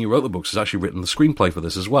Jeff Kinney, who wrote the books, has actually written the screenplay for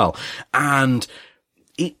this as well. And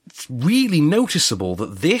it's really noticeable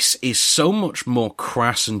that this is so much more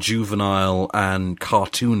crass and juvenile and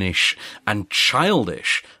cartoonish and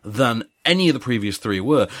childish than any of the previous three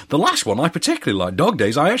were. The last one I particularly liked. Dog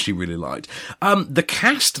Days I actually really liked. The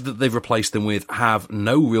cast that they've replaced them with have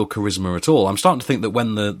no real charisma at all. I'm starting to think that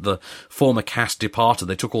when the former cast departed,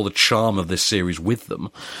 they took all the charm of this series with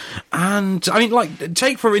them. And, I mean,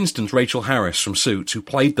 take for instance Rachel Harris from Suits, who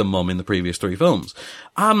played the mum in the previous three films.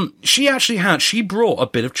 She brought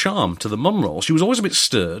a bit of charm to the mum role. She was always a bit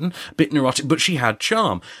stern, a bit neurotic, but she had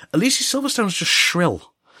charm. Alicia Silverstone's just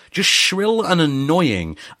shrill and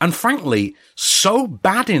annoying, and frankly, so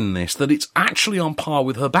bad in this that it's actually on par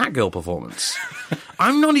with her Batgirl performance.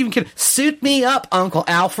 I'm not even kidding. Suit me up, Uncle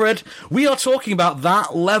Alfred. We are talking about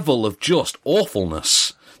that level of just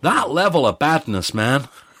awfulness. That level of badness, man.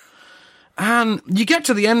 And you get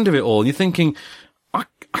to the end of it all, and you're thinking,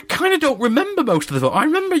 I kind of don't remember most of the film. I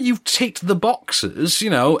remember you've ticked the boxes,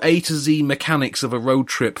 A to Z mechanics of a road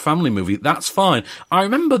trip family movie. That's fine. I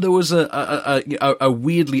remember there was a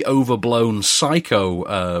weirdly overblown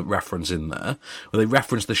Psycho reference in there, where they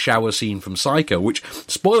referenced the shower scene from Psycho, which,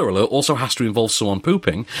 spoiler alert, also has to involve someone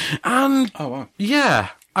pooping. And, oh, wow.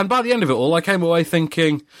 Yeah. And by the end of it all, I came away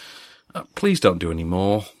thinking, please don't do any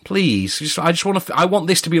more. Please. I want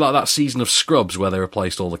this to be like that season of Scrubs where they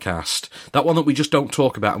replaced all the cast. That one that we just don't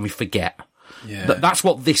talk about and we forget. Yeah. That's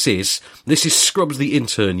what this is. This is Scrubs the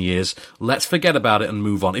intern years. Let's forget about it and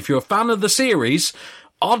move on. If you're a fan of the series,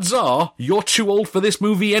 odds are you're too old for this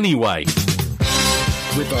movie anyway.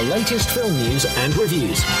 With the latest film news and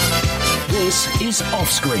reviews, this is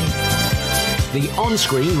Offscreen, the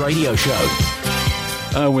on-screen radio show.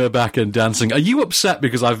 And we're back and dancing. Are you upset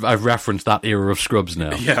because I've referenced that era of Scrubs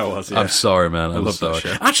now? Yeah, I was, yeah. I'm sorry, man. I love that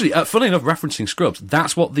show. Actually, funny enough, referencing Scrubs,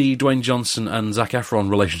 that's what the Dwayne Johnson and Zac Efron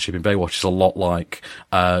relationship in Baywatch is a lot like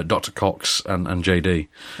Dr. Cox and JD.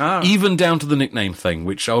 Ah. Even down to the nickname thing,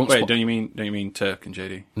 which I won't... Wait, don't you mean Turk and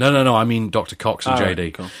JD? No, I mean Dr. Cox and JD.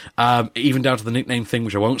 Right, cool. Even down to the nickname thing,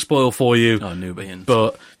 which I won't spoil for you. Oh, Nubian.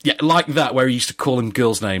 But, yeah, like that, where he used to call them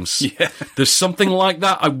girls' names. Yeah. There's something like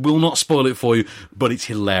that. I will not spoil it for you, but it's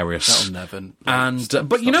hilarious. Never. And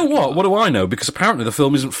but you know what? What do I know? Because apparently the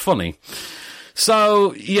film isn't funny.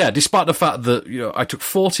 So yeah, despite the fact that I took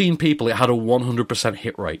 14 people, it had a 100%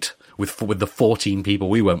 hit rate with the 14 people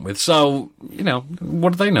we went with. So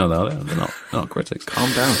what do they know though? They're not critics.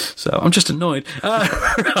 Calm down. So I'm just annoyed.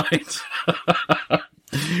 Right.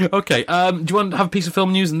 Okay. Do you want to have a piece of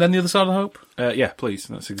film news and then the other side of the hope? Yeah, please.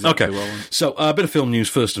 That's exactly what I want. So a bit of film news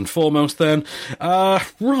first and foremost then.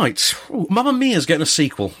 Right. Ooh, Mamma Mia's getting a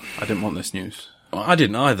sequel. I didn't want this news. I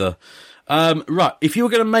didn't either. Right. If you were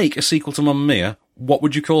going to make a sequel to Mamma Mia, what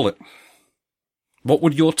would you call it? What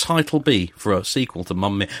would your title be for a sequel to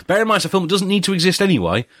Mamma Mia? Bear in mind, it's a film that doesn't need to exist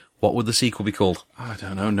anyway. What would the sequel be called? I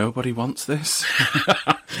don't know. Nobody wants this.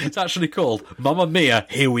 It's actually called Mamma Mia,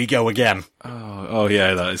 Here We Go Again. Oh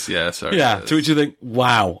yeah, that is, yeah, sorry. Yeah, to which you think,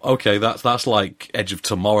 wow, okay, that's like Edge of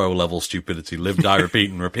Tomorrow level stupidity. Live, die,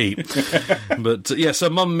 repeat, and repeat. But, yeah, so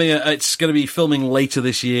Mamma Mia, it's going to be filming later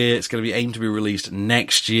this year. It's going to be aimed to be released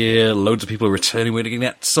next year. Loads of people are returning. We're going to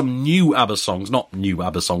get some new ABBA songs. Not new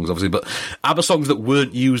ABBA songs, obviously, but ABBA songs that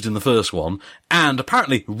weren't used in the first one. And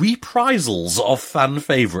apparently reprisals of fan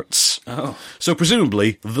favourites. Oh. So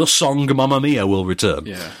presumably, the song Mamma Mia will return.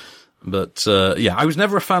 Yeah. But, yeah, I was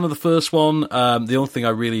never a fan of the first one. The only thing I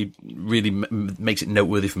really makes it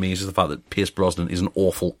noteworthy for me is just the fact that Pierce Brosnan is an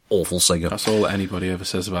awful, awful singer. That's all anybody ever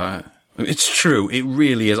says about it. It's true. It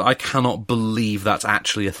really is. I cannot believe that's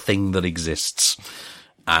actually a thing that exists.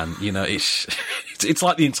 And, it's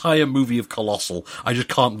like the entire movie of Colossal. I just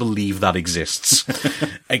can't believe that exists.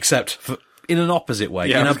 Except in an opposite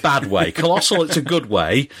way, in a bad way. Colossal, it's a good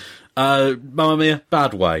way. Mamma Mia,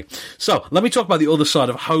 bad way. So, let me talk about the other side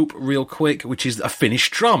of Hope real quick, which is a Finnish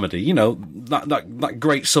dramedy. That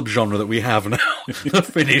great subgenre that we have now. the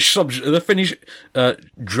Finnish dramedy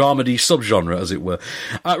subgenre, as it were.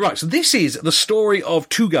 Right, so this is the story of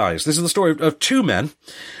two guys. This is the story of two men.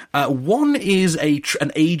 One is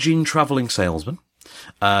an aging travelling salesman.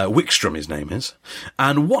 Wickstrom his name is,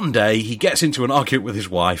 and one day he gets into an argument with his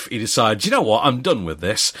wife. He decides, you know what, I'm done with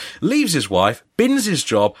this, leaves his wife, bins his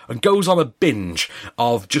job, and goes on a binge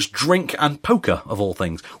of just drink and poker, of all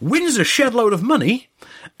things. Wins a shed load of money,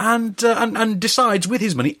 and decides with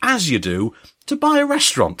his money, as you do, to buy a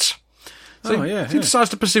restaurant. So he decides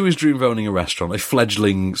to pursue his dream of owning a restaurant, a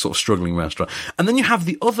fledgling, sort of struggling restaurant. And then you have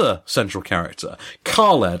the other central character,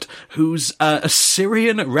 Khaled, who's a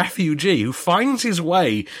Syrian refugee who finds his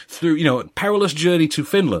way through, a perilous journey to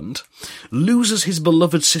Finland, loses his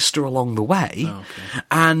beloved sister along the way,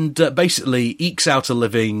 and basically ekes out a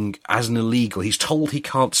living as an illegal. He's told he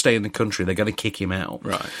can't stay in the country. They're going to kick him out.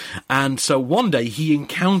 Right. And so one day he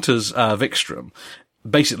encounters Wickstrom,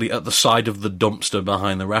 basically at the side of the dumpster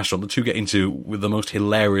behind the restaurant. The two get into with the most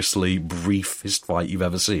hilariously brief fist fight you've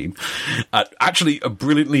ever seen. Actually, a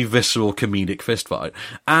brilliantly visceral comedic fist fight.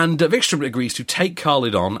 And Wickstrom agrees to take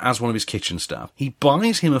Khaled on as one of his kitchen staff. He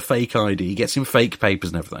buys him a fake ID, gets him fake papers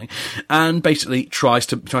and everything, and basically tries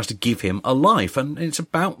to give him a life. And it's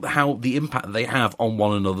about how the impact they have on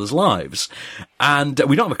one another's lives. And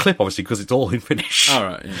we don't have a clip, obviously, because it's all in Finnish. All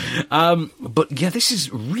right. Yeah. But yeah, this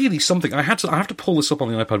is really something. I have to pull this up on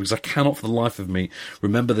the iPad because I cannot for the life of me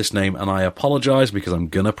remember this name, and I apologise because I'm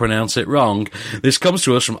going to pronounce it wrong. This comes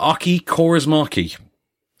to us from Aki Kaurismäki,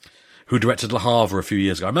 who directed Le Havre a few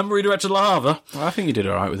years ago. I remember he directed Le Havre. Well, I think you did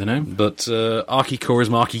all right with the name. But Aki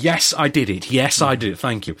Kaurismäki, yes, I did it. Yes, I did it.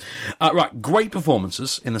 Thank you. Right, great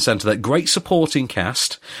performances in the centre there. Great supporting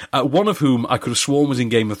cast. One of whom I could have sworn was in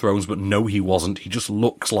Game of Thrones, but no, he wasn't. He just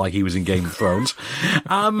looks like he was in Game of Thrones.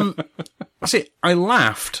 That's it. I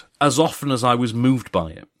laughed as often as I was moved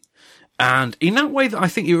by it. And in that way, that I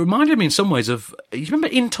think it reminded me in some ways of, you remember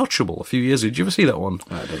Intouchable a few years ago? Did you ever see that one?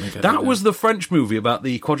 I don't think I did. That was the French movie about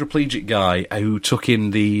the quadriplegic guy who took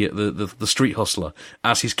in the street hustler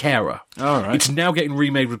as his carer. Oh, right. It's now getting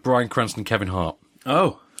remade with Bryan Cranston and Kevin Hart.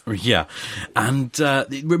 Oh. Yeah. And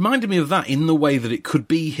it reminded me of that in the way that it could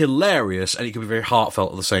be hilarious and it could be very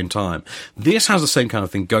heartfelt at the same time. This has the same kind of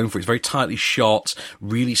thing going for it. It's very tightly shot,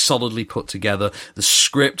 really solidly put together. The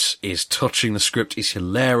script is touching. The script is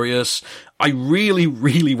hilarious. I really,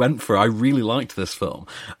 really went for it. I really liked this film.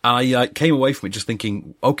 I came away from it just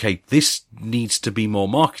thinking, okay, this needs to be more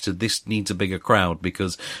marketed. This needs a bigger crowd,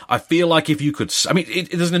 because I feel like if you could... I mean,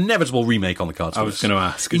 there's an inevitable remake on the cards. I was going to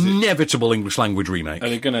ask. Inevitable English language remake. Are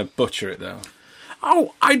they going to butcher it, though?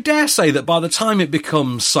 Oh, I dare say that by the time it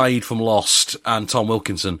becomes Saeed from Lost and Tom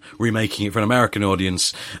Wilkinson remaking it for an American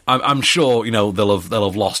audience, I'm sure, they'll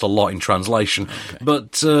have lost a lot in translation. Okay.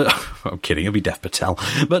 But, I'm kidding, it'll be Dev Patel.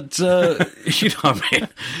 But, you know what I mean?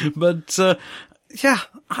 But, yeah,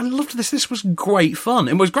 I loved this. This was great fun.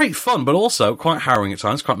 It was great fun, but also quite harrowing at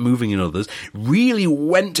times, quite moving in others. Really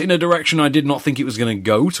went in a direction I did not think it was going to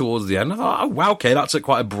go towards the end. I thought, oh, wow, okay, that's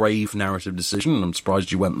quite a brave narrative decision, and I'm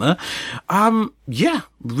surprised you went there. Yeah,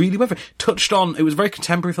 really went for it. It was a very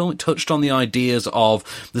contemporary film. It touched on the ideas of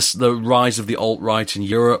the rise of the alt-right in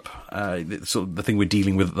Europe, sort of the thing we're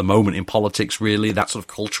dealing with at the moment in politics, really, that sort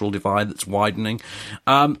of cultural divide that's widening.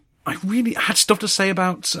 I really had stuff to say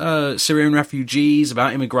about Syrian refugees,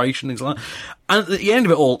 about immigration, things like that. And at the end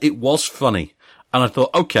of it all, it was funny. And I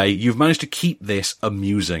thought, okay, you've managed to keep this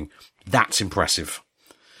amusing. That's impressive.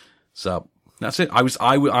 So that's it. I was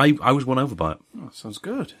won over by it. Oh, sounds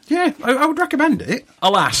good. Yeah, I would recommend it.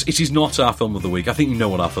 Alas, it is not our film of the week. I think you know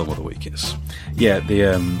what our film of the week is. Yeah,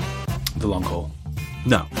 the Long Haul.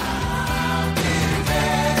 No.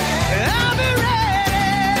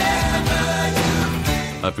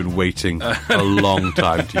 I've been waiting a long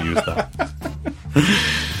time to use that.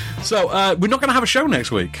 So, we're not going to have a show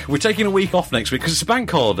next week. We're taking a week off next week because it's a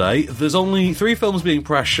bank holiday. There's only 3 films being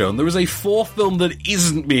press shown. There is a 4th film that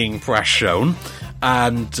isn't being press shown.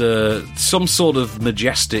 And some sort of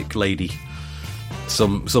majestic lady.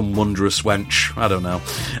 Some wondrous wench. I don't know.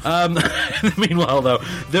 Meanwhile, though,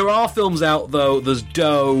 there are films out, though. There's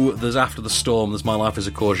Doe, there's After the Storm, there's My Life as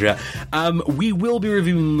a Courgette. We will be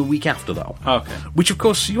reviewing them the week after, though. Okay. Which, of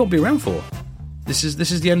course, you won't be around for. This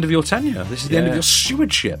is the end of your tenure. This is the end of your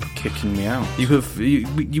stewardship. Kicking me out. We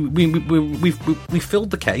filled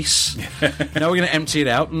the case. Now we're going to empty it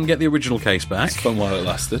out and get the original case back. It's fun while it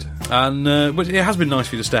lasted. And but it has been nice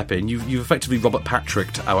for you to step in. You've effectively Robert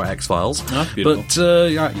Patricked our X-Files. Oh, beautiful. But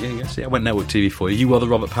yes, I went network TV for you. You are the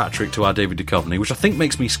Robert Patrick to our David Duchovny, which I think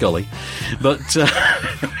makes me Scully. But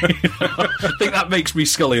I think that makes me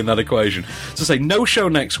Scully in that equation. So say no show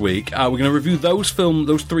next week. We're going to review those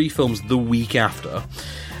 3 films the week after.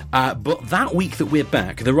 But that week that we're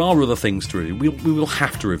back, there are other things to review. We will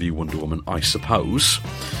have to review Wonder Woman, I suppose.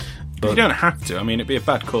 But you don't have to. I mean, it'd be a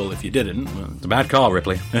bad call if you didn't. It's a bad call,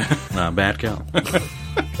 Ripley. No, bad call.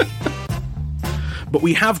 But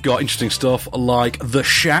we have got interesting stuff like The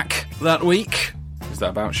Shack that week. Is that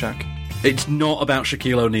about Shaq? It's not about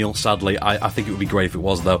Shaquille O'Neal, sadly. I think it would be great if it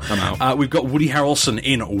was, though. I'm out. We've got Woody Harrelson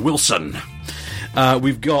in Wilson.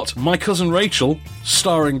 We've got My Cousin Rachel,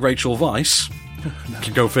 starring Rachel Weisz.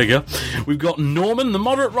 Go figure. We've got Norman, the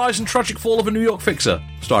moderate rise and tragic fall of a New York fixer,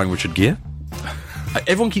 starring Richard Gere.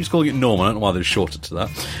 Everyone keeps calling it Norman. I don't know why they've shorted to that.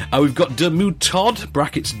 We've got Dermot Todd,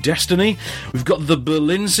 brackets Destiny. We've got The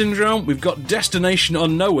Berlin Syndrome. We've got Destination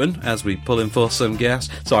Unknown, as we pull in for some gas.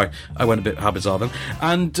 Sorry, I went a bit haphazard then.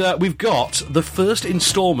 And we've got the first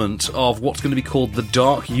instalment of what's going to be called The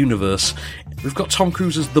Dark Universe. We've got Tom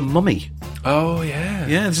Cruise's The Mummy. Oh, yeah.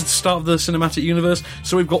 Yeah, this is the start of the cinematic universe.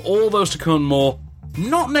 So we've got all those to come and more.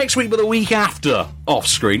 Not next week, but the week after,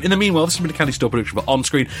 off-screen. In the meanwhile, this has been a Candy Store production for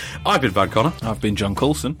On-Screen. I've been Van Connor. I've been John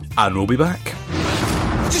Coulson. And we'll be back.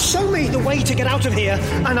 Just show me the way to get out of here,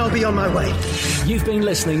 and I'll be on my way. You've been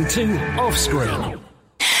listening to Off-Screen.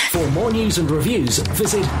 For more news and reviews,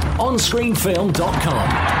 visit onscreenfilm.com.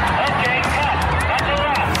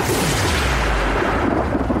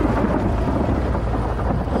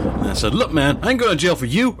 And I said, look, man, I ain't going to jail for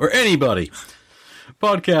you or anybody.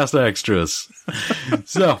 Podcast extras.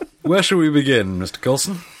 So, where shall we begin, Mr.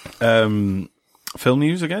 Coulson? Film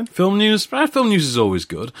news again? Film news? Film news is always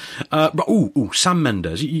good. Sam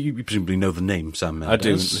Mendes. You presumably know the name Sam Mendes. I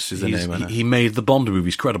do. This is the name, I know. He made the Bond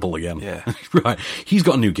movies credible again. Yeah. Right. He's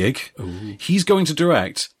got a new gig. Ooh. He's going to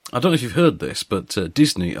direct... I don't know if you've heard this, but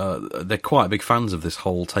Disney, they're quite big fans of this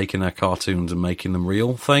whole taking their cartoons and making them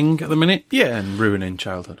real thing at the minute. Yeah, and ruining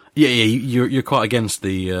childhood. Yeah, you're quite against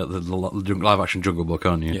the live-action Jungle Book,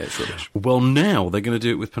 aren't you? Yeah, it's rubbish. Well, now they're going to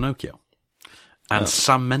do it with Pinocchio. And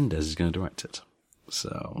Sam Mendes is going to direct it.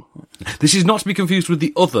 So, this is not to be confused with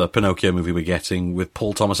the other Pinocchio movie we're getting, with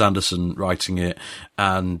Paul Thomas Anderson writing it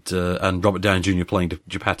and Robert Downey Jr. playing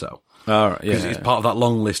Geppetto. All right, yeah. It's part of that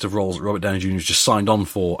long list of roles that Robert Downey Jr. has just signed on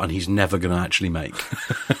for and he's never going to actually make.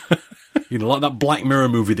 You know, like that Black Mirror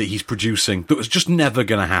movie that he's producing that was just never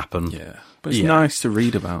going to happen. Yeah. But it's nice to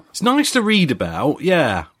read about. It's nice to read about,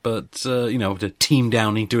 yeah. But, the Team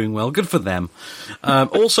Downey doing well. Good for them.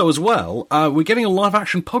 Also, as well, we're getting a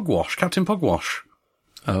live-action Pugwash, Captain Pugwash.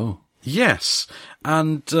 Oh. Yes.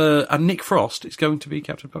 And Nick Frost is going to be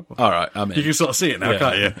Captain Pugwash. All right, I'm in. You can sort of see it now,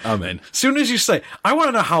 can't you? I'm in. As soon as you say, I want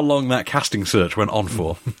to know how long that casting search went on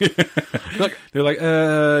for. They're like,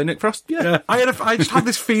 Nick Frost? Yeah. I just had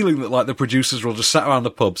this feeling that, like, the producers were all just sat around the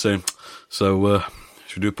pub saying, so,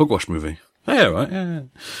 should we do a Pugwash movie? Yeah, right, yeah.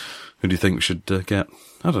 Who do you think we should get?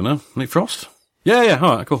 I don't know. Nick Frost? Yeah,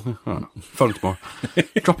 all right, cool. All right. Phone tomorrow.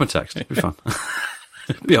 Drop him a text. It'll be fun.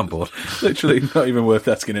 Be on board. Literally not even worth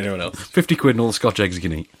asking anyone else. 50 quid and all the Scotch eggs you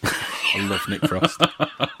can eat. I love Nick Frost.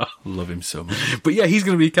 Love him so much. But yeah, he's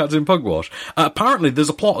going to be Captain Pugwash. Apparently, there's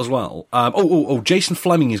a plot as well. Jason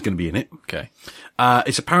Fleming is going to be in it. Okay.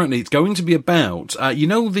 It's going to be about,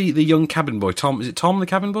 the young cabin boy, Tom. Is it Tom the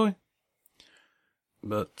cabin boy?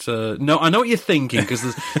 But, no, I know what you're thinking, because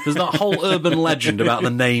there's that whole urban legend about the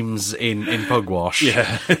names in Pugwash.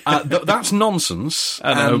 Yeah. That's nonsense.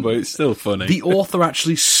 I know, but it's still funny. The author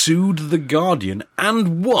actually sued The Guardian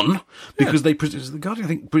and won, because they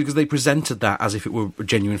presented that as if it were a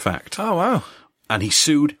genuine fact. Oh, wow. And he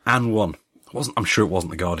sued and won. I'm sure it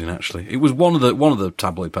wasn't The Guardian, actually. It was one of the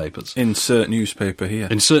tabloid papers. Insert newspaper here.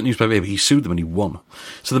 Insert newspaper here, but he sued them and he won.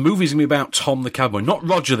 So the movie's going to be about Tom the cabin boy, not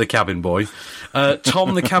Roger the cabin boy.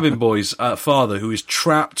 Tom the cabin boy's father, who is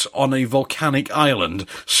trapped on a volcanic island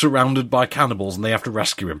surrounded by cannibals, and they have to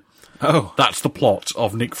rescue him. Oh. That's the plot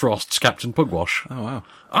of Nick Frost's Captain Pugwash. Oh, wow.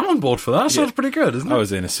 I'm on board for that. That sounds pretty good, isn't it? I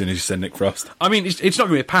was in as soon as you said Nick Frost. I mean, it's not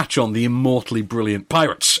going to be a patch on the immortally brilliant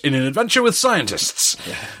Pirates in an Adventure with Scientists,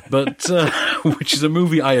 but which is a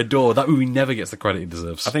movie I adore. That movie never gets the credit it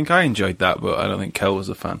deserves. I think I enjoyed that, but I don't think Kel was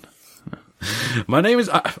a fan. My name is...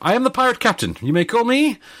 I am the Pirate Captain. You may call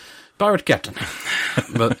me Pirate Captain.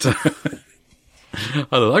 But... I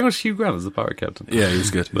don't know. I got Hugh Grant as the Pirate Captain. Yeah, he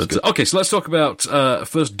was good. Okay, so let's talk about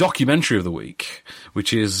first documentary of the week,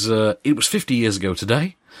 which is it was 50 years ago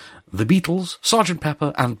today. The Beatles, Sgt.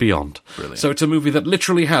 Pepper, and Beyond. Brilliant. So it's a movie that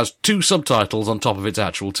literally has 2 subtitles on top of its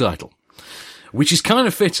actual title, which is kind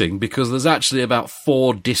of fitting because there's actually about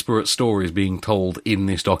 4 disparate stories being told in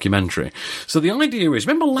this documentary. So the idea is,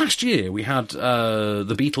 remember last year we had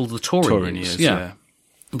the Beatles, the Touring Years? Yeah.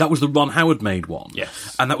 That was the Ron Howard made one.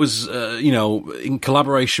 Yes. And that was, in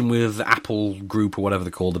collaboration with Apple Group or whatever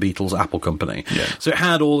they're called, the Beatles Apple Company. Yeah. So it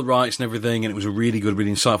had all the rights and everything, and it was a really good,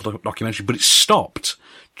 really insightful documentary, but it stopped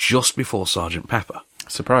just before Sgt. Pepper.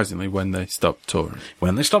 Surprisingly, when they stopped touring.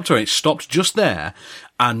 When they stopped touring, it stopped just there.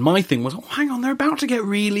 And my thing was, oh, hang on, they're about to get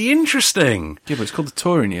really interesting. Yeah, but it's called the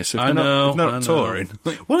touring year, so I know. touring.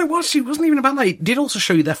 Well, it wasn't even about that. It did also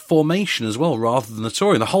show you their formation as well, rather than the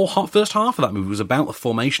touring. The whole first half of that movie was about the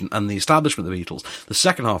formation and the establishment of the Beatles. The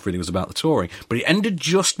second half really was about the touring. But it ended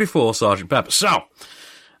just before Sgt. Pepper. So,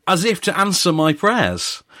 as if to answer my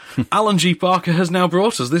prayers, Alan G. Parker has now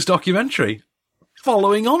brought us this documentary.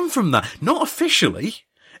 Following on from that, not officially,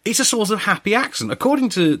 it's a sort of happy accident. According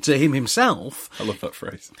to him himself, I love that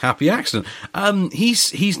phrase. Happy accident.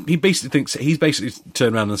 He basically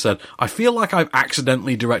turned around and said, "I feel like I've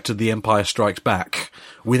accidentally directed The Empire Strikes Back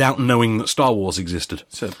without knowing that Star Wars existed."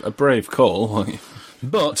 It's a brave call.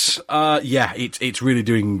 But it's really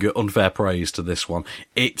doing unfair praise to this one.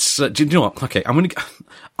 It's do you know what? Okay,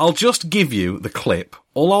 I'll just give you the clip.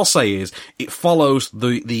 All I'll say is it follows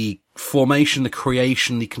the formation, the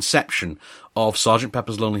creation, the conception of Sgt.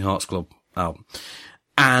 Pepper's Lonely Hearts Club album.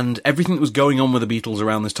 And everything that was going on with the Beatles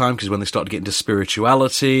around this time, because when they started getting into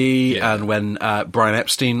spirituality, and when Brian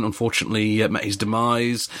Epstein, unfortunately, met his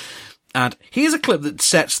demise. And here's a clip that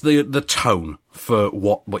sets the tone for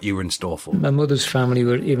what you were in store for. My mother's family,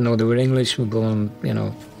 even though they were English, were born,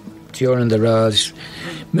 during the Raj,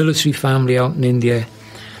 military family out in India.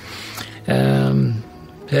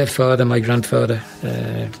 Her father, my grandfather,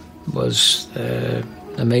 was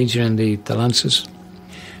a major in the Lancers.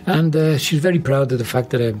 And she was very proud of the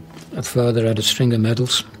fact that her father had a string of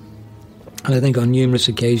medals. And I think on numerous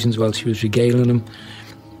occasions while she was regaling him,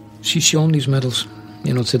 she's shown these medals,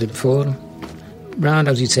 to the forum. Round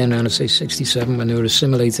as he turned around at, say, 67, when they were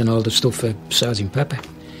assimilating all the stuff for Sgt. Pepper,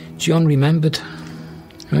 John remembered,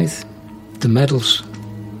 right, the medals.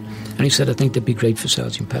 And he said, I think they'd be great for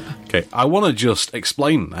Sgt. Pepper. Okay, I want to just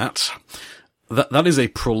explain that. That is a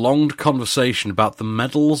prolonged conversation about the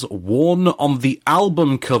medals worn on the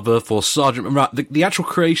album cover for Sgt. Right, the actual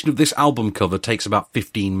creation of this album cover takes about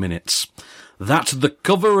 15 minutes. That's the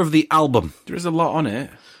cover of the album. There is a lot on it.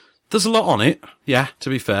 There's a lot on it, yeah, to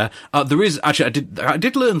be fair. There is, actually, I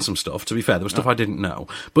did learn some stuff, to be fair. There was stuff I didn't know.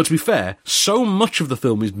 But to be fair, so much of the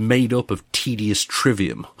film is made up of tedious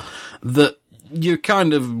trivium that you're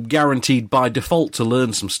kind of guaranteed by default to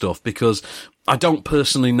learn some stuff, because I don't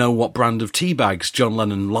personally know what brand of tea bags John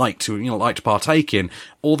Lennon liked to partake in,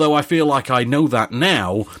 although I feel like I know that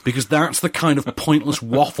now, because that's the kind of pointless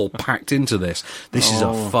waffle packed into this. This is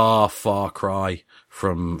a far, far cry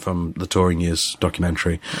from the Touring Years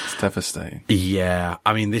documentary. It's devastating. Yeah,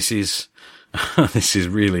 I mean, this is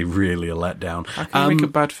really, really a letdown. How can you make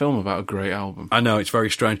a bad film about a great album? I know, it's very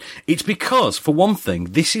strange. It's because, for one thing,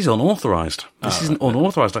 this is unauthorised. This is an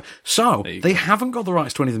unauthorised. So, they haven't got the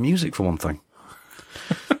rights to any of the music, for one thing.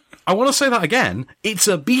 I want to say that again. It's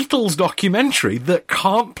a Beatles documentary that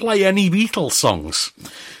can't play any Beatles songs.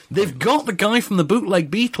 They've got the guy from the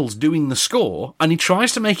Bootleg Beatles doing the score, and he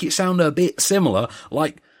tries to make it sound a bit similar,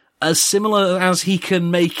 like as similar as he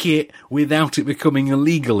can make it without it becoming a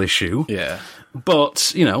legal issue. Yeah.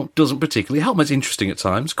 But, doesn't particularly help. It's interesting at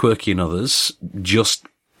times, quirky in others, just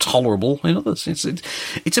tolerable in others.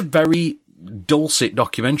 It's a very dulcet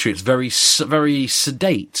documentary. It's very, very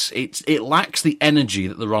sedate. It lacks the energy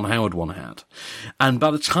that the Ron Howard one had. And by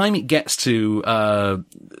the time it gets to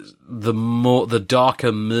the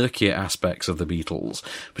darker, murkier aspects of the Beatles,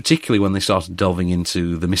 particularly when they started delving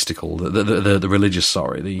into the mystical, the religious,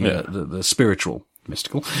 the spiritual,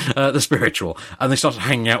 mystical, the spiritual, and they started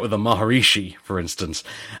hanging out with the Maharishi, for instance.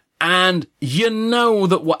 And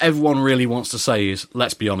that what everyone really wants to say is,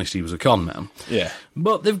 let's be honest, he was a con man. Yeah.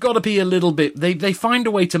 But they've got to be a little bit, they find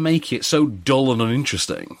a way to make it so dull and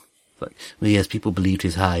uninteresting. Like, well, yes, people believed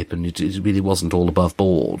his hype and it really wasn't all above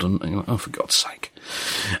board. And oh, for God's sake.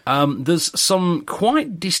 There's some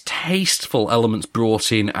quite distasteful elements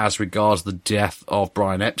brought in as regards the death of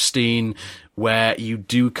Brian Epstein, where you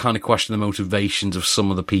do kind of question the motivations of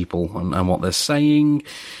some of the people and what they're saying.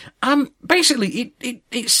 Basically,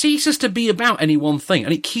 it ceases to be about any one thing,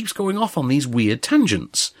 and it keeps going off on these weird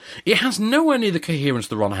tangents. It has nowhere near the coherence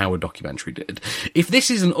the Ron Howard documentary did. If this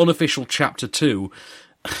is an unofficial chapter 2,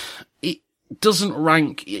 it doesn't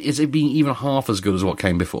rank as it being even half as good as what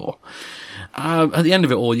came before. At the end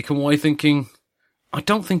of it all, you come away thinking, I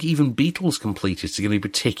don't think even Beatles completists are going to be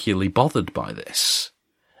particularly bothered by this.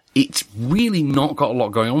 It's really not got a lot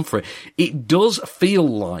going on for it. It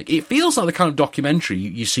feels like the kind of documentary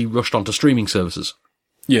you see rushed onto streaming services.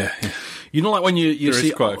 Yeah. Like when you there see...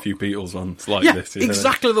 There is quite a few Beatles ones like this.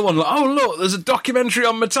 Exactly the one. Like, oh, look, there's a documentary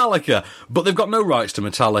on Metallica. But they've got no rights to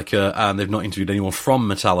Metallica, and they've not interviewed anyone from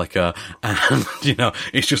Metallica. And,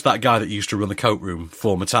 it's just that guy that used to run the coat room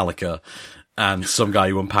for Metallica, and some guy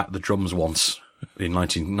who unpacked the drums once. in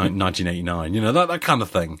 1989. You know, that kind of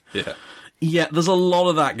thing. Yeah. Yeah, there's a lot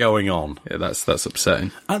of that going on. Yeah, that's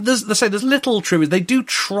upsetting. There's little trivia. They do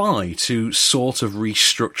try to sort of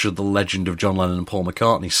restructure the legend of John Lennon and Paul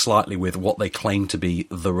McCartney slightly with what they claim to be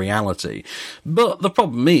the reality. But the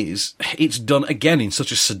problem is, it's done again in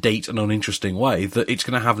such a sedate and uninteresting way that it's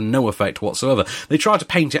going to have no effect whatsoever. They try to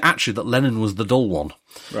paint it actually that Lennon was the dull one.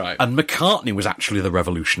 Right. And McCartney was actually the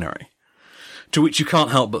revolutionary. To which you can't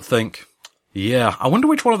help but think, yeah, I wonder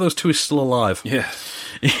which one of those two is still alive. Yeah.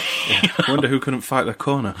 I wonder who couldn't fight their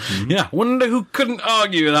corner. Mm-hmm. Yeah, wonder who couldn't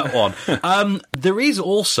argue that one. There is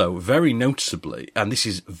also, very noticeably, and this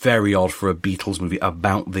is very odd for a Beatles movie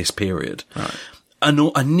about this period, right,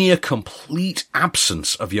 a near complete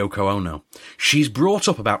absence of Yoko Ono. She's brought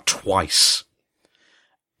up about twice.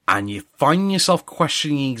 And you find yourself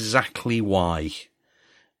questioning exactly why.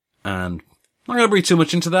 And I'm not going to read too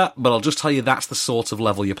much into that, but I'll just tell you that's the sort of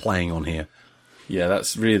level you're playing on here. Yeah,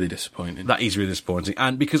 that's really disappointing. That is really disappointing,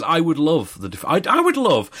 and because I would love I would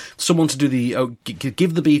love someone to do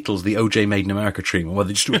give the Beatles the O.J. Made in America treatment, where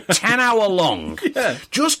they just do a 10-hour long,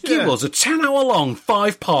 just give us a 10-hour long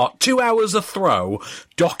 5-part, 2 hours a throw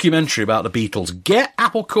documentary about the Beatles. Get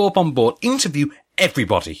Apple Corp on board, interview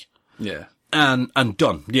everybody, and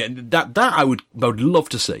done. Yeah, that I would love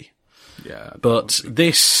to see. Yeah, but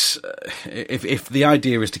this, if the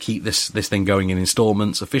idea is to keep this thing going in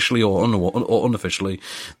installments, officially or unofficially,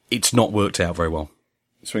 it's not worked out very well.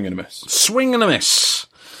 Swing and a miss. Swing and a miss.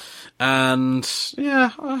 And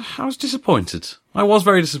yeah, I was disappointed. I was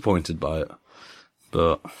very disappointed by it.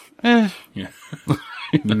 But yeah,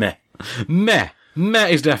 meh. Meh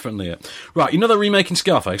is definitely it. Right, you know they're remaking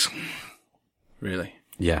Scarface. Really?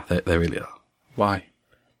 Yeah, they really are. Why?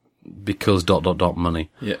 Because ...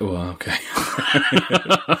 money. Yeah, well, okay.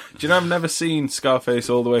 Do you know I've never seen Scarface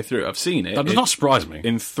all the way through? I've seen it. That does not surprise me.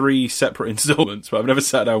 In 3 separate installments, but I've never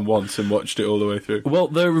sat down once and watched it all the way through. Well,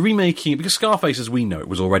 they're remaking, because Scarface, as we know, it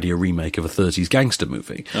was already a remake of a 30s gangster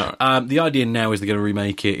movie. Right. The idea now is they're going to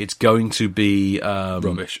remake it. It's going to be...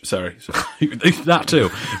 rubbish. Sorry. That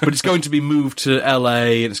too. But it's going to be moved to LA,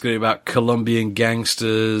 and it's going to be about Colombian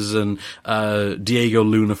gangsters, and Diego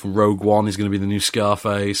Luna from Rogue One is going to be the new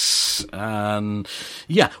Scarface. And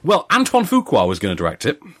yeah, well, Antoine Fuqua was going to direct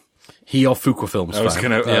it. He of Fuqua Films.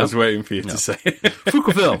 I was waiting for you to say it.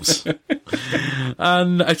 Fuqua Films.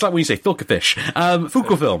 And it's like when you say Filka Fish.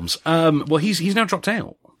 Fuqua Films. Well, he's now dropped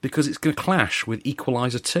out because it's going to clash with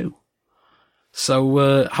Equalizer 2.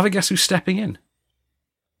 So have a guess who's stepping in.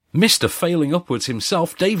 Mr. Failing Upwards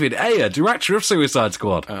himself, David Ayer, director of Suicide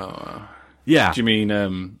Squad. Oh, yeah. Do you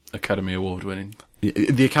mean Academy Award winning?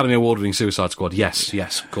 The Academy Award-winning Suicide Squad, yes,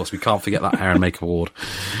 of course, we can't forget that hair and makeup award.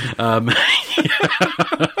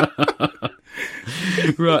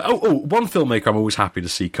 Right. Oh, one filmmaker I'm always happy to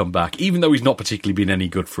see come back, even though he's not particularly been any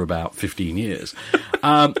good for about 15 years.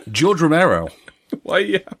 George Romero. Why are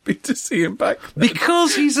you happy to see him back then?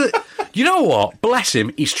 Because you know what? Bless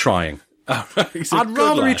him, he's trying. I'd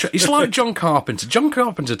rather it's like John Carpenter. John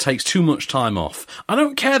Carpenter takes too much time off. I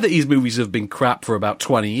don't care that his movies have been crap for about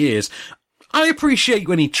 20 years. I appreciate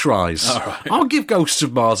when he tries. Right. I'll give Ghosts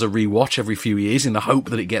of Mars a rewatch every few years in the hope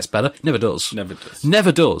that it gets better. Never does.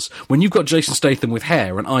 Never does. When you've got Jason Statham with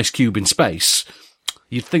hair and Ice Cube in space,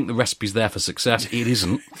 you'd think the recipe's there for success. It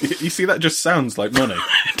isn't. You see, that just sounds like money.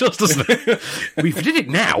 It does, doesn't it? We did it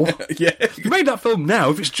now. Yeah. You made that film now.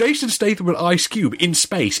 If it's Jason Statham and Ice Cube in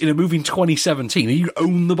space in a movie in 2017, you'd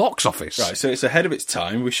own the box office. Right, so it's ahead of its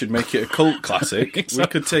time. We should make it a cult classic. We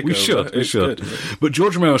could take over. We should. But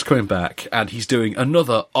George Romero's coming back, and he's doing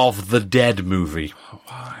another of the Dead movie.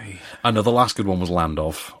 Why? I know the last good one was Land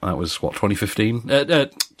of. That was, 2015?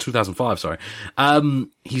 2005, sorry.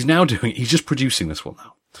 He's just producing this one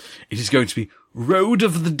now. It is going to be Road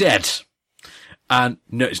of the Dead. And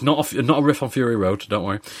no, it's not a riff on Fury Road, don't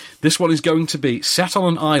worry. This one is going to be set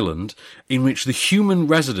on an island in which the human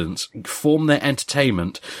residents form their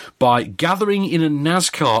entertainment by gathering in a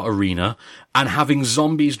NASCAR arena and having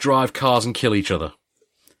zombies drive cars and kill each other.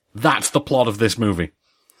 That's the plot of this movie.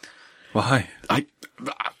 Why? I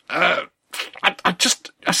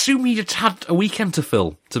just assume he just had a weekend to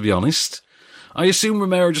fill, to be honest. I assume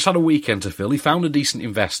Romero just had a weekend to fill. He found a decent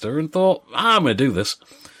investor and thought, I'm going to do this.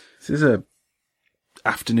 This is a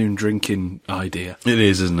afternoon drinking idea. It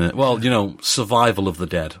is, isn't it? Well, Survival of the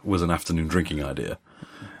Dead was an afternoon drinking idea.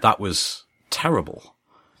 That was terrible.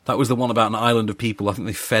 That was the one about an island of people. I think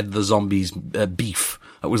they fed the zombies beef.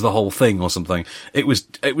 That was the whole thing or something. It was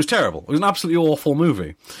terrible. It was an absolutely awful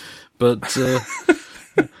movie. But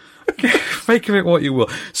Make of it what you will.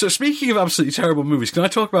 So, speaking of absolutely terrible movies, can I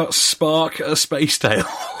talk about Spark: A Space Tale?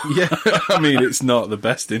 Yeah, I mean, it's not the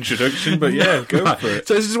best introduction, but yeah, go for it.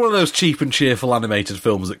 So this is one of those cheap and cheerful animated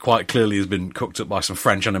films that quite clearly has been cooked up by some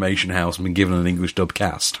French animation house and been given an English dub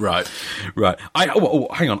cast. Right.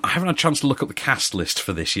 Hang on. I haven't had a chance to look up the cast list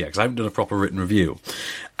for this yet, because I haven't done a proper written review.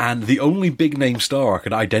 And the only big-name star I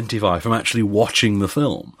could identify from actually watching the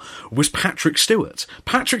film was Patrick Stewart.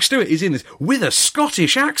 Patrick Stewart is in this with a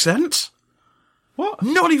Scottish accent. What?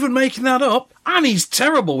 Not even making that up. And he's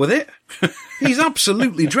terrible with it. He's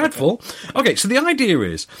absolutely dreadful. Okay, so the idea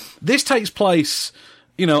is, this takes place,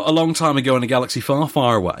 a long time ago in a galaxy far,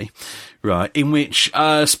 far away, right, in which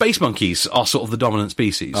space monkeys are sort of the dominant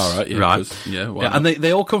species. All right, yeah. Right? Yeah, and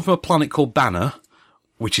they all come from a planet called Banner,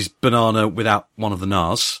 which is banana without one of the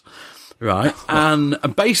Nars. Right? And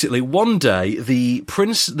basically, one day,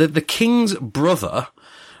 the king's brother,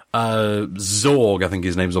 Zorg, I think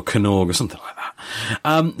his name is, or Knorg, or something like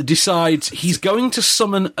that, decides he's going to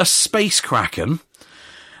summon a space kraken,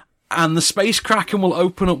 and the space kraken will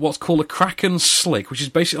open up what's called a kraken slick, which is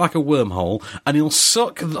basically like a wormhole, and he'll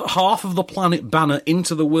suck half of the planet Banner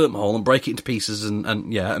into the wormhole and break it into pieces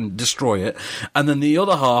and destroy it, and then the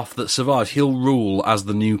other half that survives, he'll rule as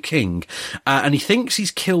the new king. And he thinks he's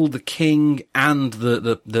killed the king and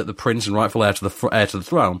the prince and rightful heir to the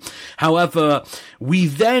throne. However, we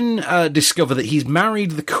then discover that he's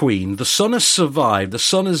married the queen. The son has survived. The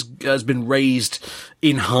son has been raised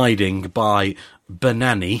in hiding by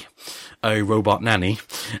Banani, a robot nanny,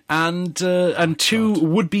 and two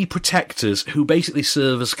would-be protectors who basically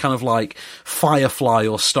serve as kind of like Firefly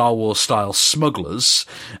or Star Wars style smugglers,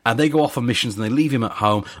 and they go off on missions and they leave him at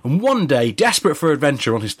home. And one day, desperate for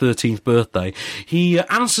adventure on his 13th birthday, he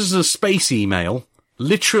answers a space email,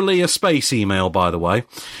 literally a space email, by the way,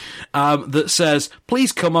 that says,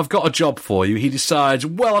 "Please come, I've got a job for you." He decides,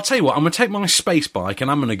 well, I'll tell you what, I'm going to take my space bike and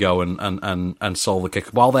I'm going to go and solve the kick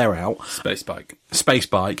while they're out. Space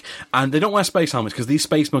bike. And they don't wear space helmets because these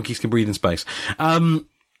space monkeys can breathe in space.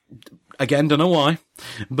 Again, don't know why.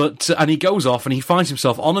 But, and he goes off and he finds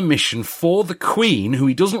himself on a mission for the Queen, who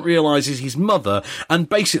he doesn't realise is his mother, and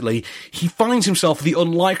basically, he finds himself the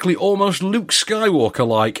unlikely, almost Luke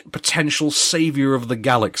Skywalker-like potential saviour of the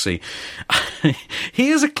galaxy.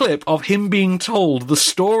 Here's a clip of him being told the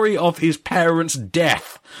story of his parents'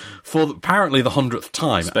 death for apparently the 100th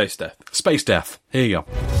time. Space death. Here you go.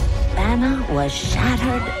 Banner was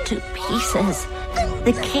shattered to pieces.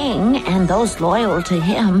 The king and those loyal to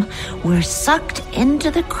him were sucked into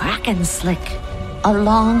the Kraken Slick,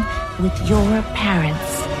 along with your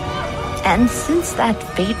parents. And since that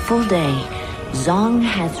fateful day, Zong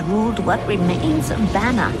has ruled what remains of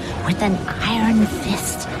Banner with an iron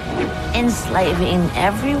fist, enslaving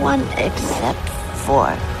everyone except for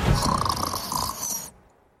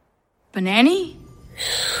Banani?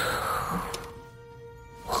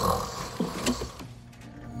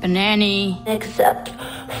 Banani. Except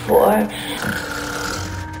for...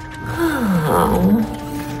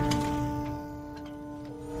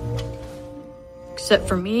 Except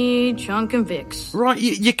for me, Chunk, and Vix. Right,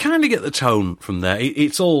 you kind of get the tone from there.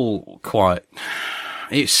 It's all quite...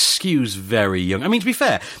 It skews very young. I mean, to be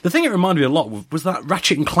fair, the thing it reminded me a lot was that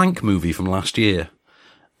Ratchet and Clank movie from last year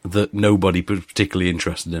that nobody was particularly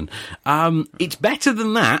interested in. It's better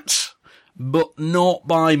than that, but not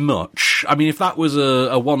by much. I mean, if that was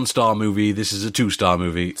a 1-star movie, this is a 2-star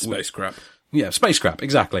movie. Space crap. Yeah, space crap,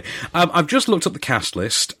 exactly. I've just looked up the cast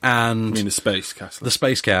list, and... I mean the space cast list. The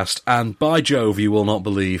space cast, and by Jove, you will not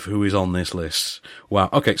believe who is on this list. Wow.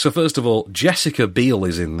 Okay, so first of all, Jessica Biel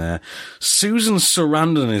is in there. Susan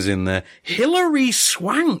Sarandon is in there. Hilary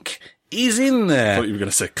Swank is in there. I thought you were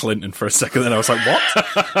going to say Clinton for a second, then I was like,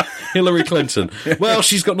 what? Hillary Clinton. Well,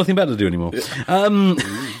 she's got nothing better to do anymore.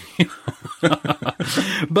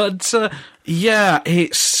 But, yeah,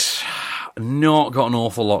 it's not got an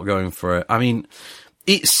awful lot going for it. I mean,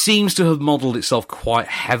 it seems to have modelled itself quite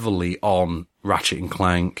heavily on Ratchet and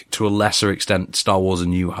Clank, to a lesser extent Star Wars A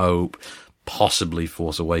New Hope, possibly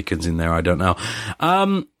Force Awakens in there, I don't know.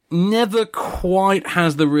 Never quite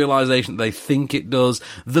has the realisation that they think it does.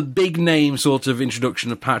 The big name sort of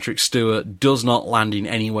introduction of Patrick Stewart does not land in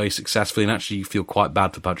any way successfully, and actually you feel quite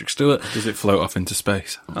bad for Patrick Stewart. Does it float off into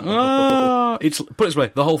space? Put it this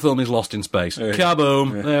way, the whole film is lost in space. Yeah.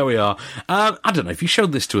 Kaboom! Yeah. There we are. I don't know, if you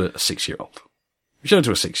showed this to a 6-year-old, show it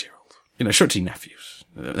to your nephews,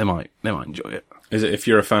 they might enjoy it. Is it if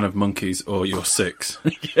you're a fan of monkeys or you're 6?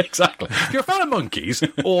 Yeah, exactly. If you're a fan of monkeys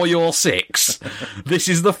or you're 6, this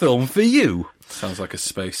is the film for you. Sounds like a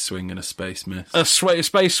space swing and a space miss. A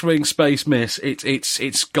space swing, space miss.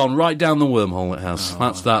 It's gone right down the wormhole. It has.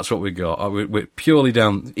 Oh. That's what we got. We're purely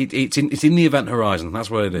down. It's in the event horizon. That's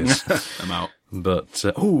what it is. I'm out. But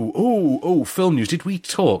film news. Did we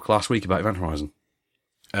talk last week about Event Horizon?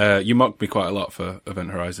 You mocked me quite a lot for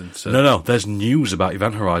Event Horizon. So. No, there's news about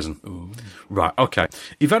Event Horizon. Ooh. Right, okay.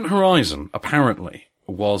 Event Horizon, apparently,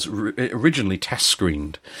 was originally test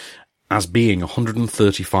screened as being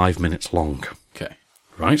 135 minutes long. Okay.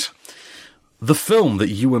 Right? The film that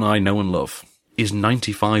you and I know and love is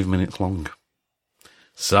 95 minutes long.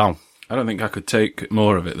 So. I don't think I could take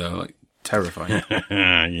more of it, though. Like, terrifying.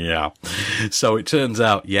 Yeah. So it turns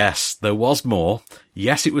out, yes, there was more.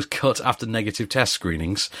 Yes, it was cut after negative test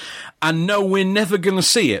screenings. And no, we're never going to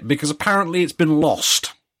see it because apparently it's been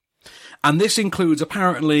lost. And this includes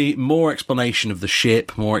apparently more explanation of the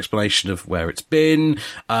ship, more explanation of where it's been,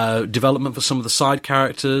 development for some of the side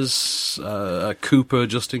characters, Cooper,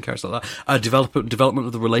 Justin, characters like that, development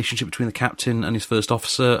of the relationship between the captain and his first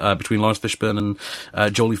officer, between Lawrence Fishburne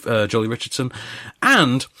and Jolie Richardson.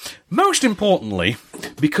 And most importantly,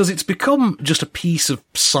 because it's become just a piece of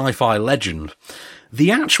sci-fi legend, the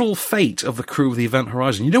actual fate of the crew of the Event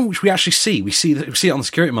Horizon, which we actually see. We see it on the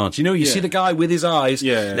security monitor. You see the guy with his eyes.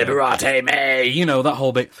 Liberate me. That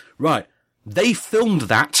whole bit. Right. They filmed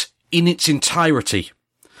that in its entirety.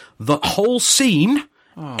 The whole scene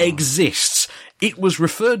exists. It was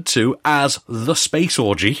referred to as the Space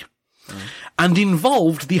Orgy and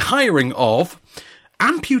involved the hiring of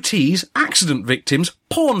amputees, accident victims,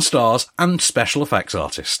 porn stars, and special effects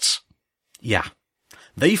artists. Yeah.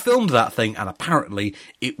 They filmed that thing, and apparently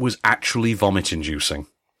it was actually vomit-inducing.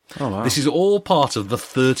 Oh, wow. This is all part of the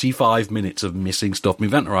 35 minutes of missing stuff from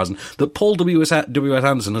Event Horizon that Paul W.S.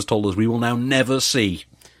 Anderson has told us we will now never see.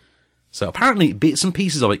 So apparently bits and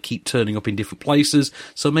pieces of it keep turning up in different places,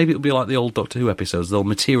 so maybe it'll be like the old Doctor Who episodes. They'll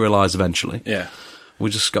materialise eventually. Yeah. We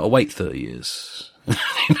just got to wait 30 years.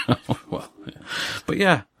 Well, yeah. But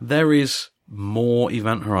yeah, there is more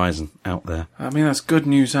Event Horizon out there. I mean, that's good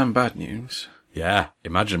news and bad news. Yeah,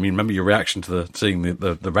 imagine. I mean, remember your reaction to seeing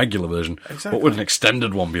the regular version. Exactly. What would an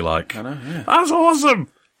extended one be like? I know, yeah. That's awesome!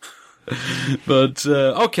 But,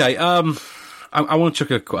 okay, I want to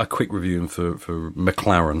chuck a quick review in for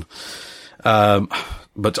McLaren.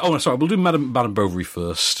 We'll do Madame Bovary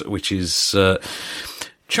first, which is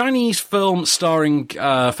Chinese film starring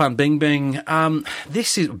Fan Bingbing.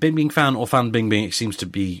 This is Bingbing Fan or Fan Bingbing. It seems to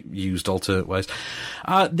be used alternate ways.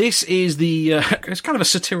 This is it's kind of a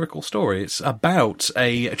satirical story. It's about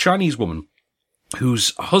a Chinese woman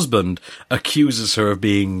whose husband accuses her of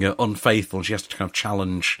being unfaithful, and she has to kind of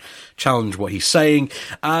challenge what he's saying.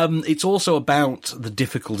 It's also about the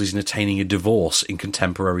difficulties in attaining a divorce in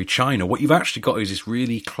contemporary China. What you've actually got is this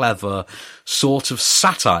really clever sort of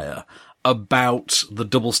satire about the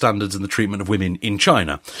double standards and the treatment of women in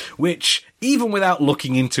China, which, even without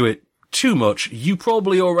looking into it too much, you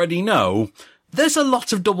probably already know there's a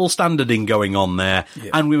lot of double standarding going on there,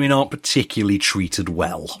 and women aren't particularly treated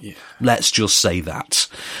well. Yeah. Let's just say that.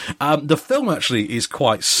 The film actually is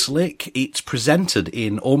quite slick. It's presented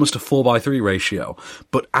in almost a 4:3 ratio,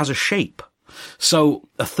 but as a shape. So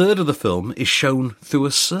a third of the film is shown through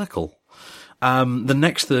a circle. The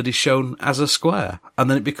next third is shown as a square,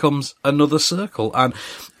 and then it becomes another circle. And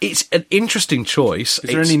it's an interesting choice.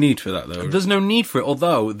 Is there any need for that, though? There's no need for it,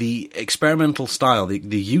 although the experimental style, the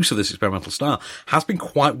use of this experimental style has been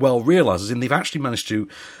quite well realised, as in they've actually managed to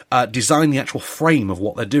design the actual frame of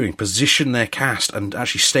what they're doing, position their cast, and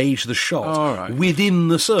actually stage the shot within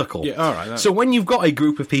the circle. Yeah, all right. So when you've got a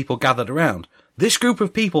group of people gathered around, this group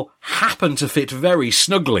of people happen to fit very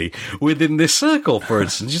snugly within this circle, for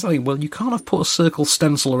instance. Just like, well, you can't have put a circle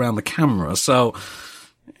stencil around the camera, so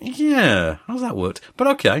yeah, how's that worked? But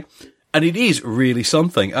okay. And it is really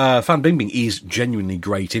something. Fan Bingbing is genuinely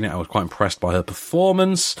great in it. I was quite impressed by her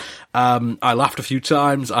performance. I laughed a few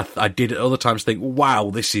times. I did at other times think,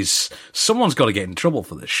 wow, someone's got to get in trouble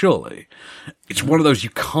for this, surely. It's one of those you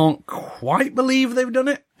can't quite believe they've done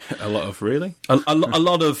it. A lot of really? A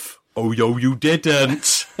lot of, oh, yo, you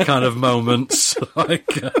didn't kind of moments.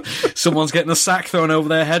 Like, someone's getting a sack thrown over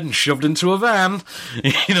their head and shoved into a van.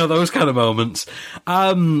 Those kind of moments.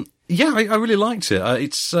 Yeah, I really liked it.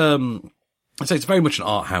 So it's very much an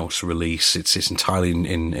art house release. It's entirely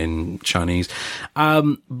in Chinese.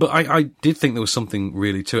 But I did think there was something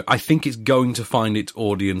really to it. I think it's going to find its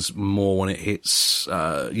audience more when it hits,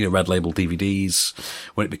 red label DVDs,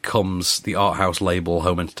 when it becomes the art house label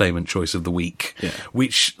home entertainment choice of the week,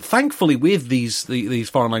 which thankfully with these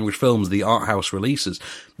foreign language films, the art house releases,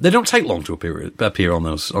 they don't take long to appear on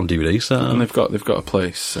those, on DVD. So. And they've got a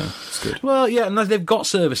place, so it's good. Well, yeah, and they've got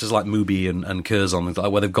services like Mubi and Curzon,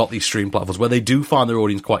 where they've got these stream platforms where they do find their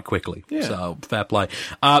audience quite quickly. Yeah. So, fair play.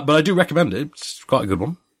 But I do recommend it. It's quite a good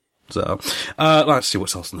one. So, let's see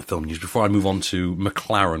what's else in the film news before I move on to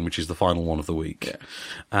McLaren, which is the final one of the week. Yeah.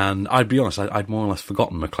 And I'd be honest, I'd more or less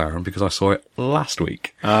forgotten McLaren because I saw it last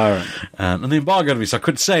week. All right. And the embargo on me, so I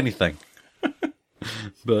couldn't say anything.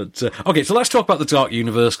 But, okay, so let's talk about the Dark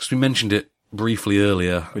Universe, because we mentioned it briefly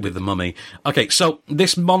earlier with The Mummy. Okay, so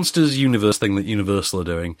this Monsters Universe thing that Universal are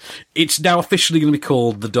doing, it's now officially going to be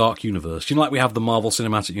called the Dark Universe. You know, like we have the Marvel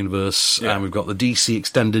Cinematic Universe, and we've got the DC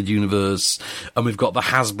Extended Universe, and we've got the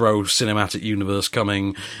Hasbro Cinematic Universe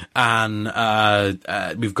coming, and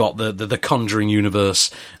we've got the Conjuring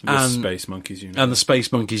Universe, and Space Monkeys Universe. And the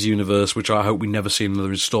Space Monkeys Universe, which I hope we never see another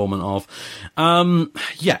installment of.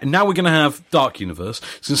 Now we're going to have Dark Universe.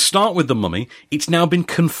 So to start with The Mummy, it's now been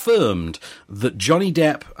confirmed that Johnny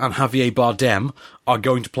Depp and Javier Bardem are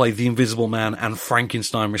going to play the Invisible Man and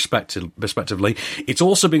Frankenstein respectively. It's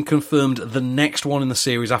also been confirmed the next one in the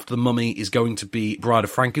series after The Mummy is going to be Bride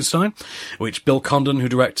of Frankenstein, which Bill Condon, who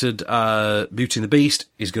directed Beauty and the Beast,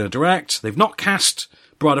 is going to direct. They've not cast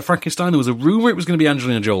Bride of Frankenstein. There was a rumour it was going to be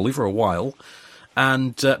Angelina Jolie for a while.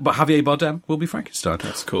 But Javier Bardem will be Frankenstein.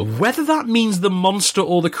 That's cool. Whether that means the monster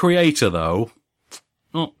or the creator, though,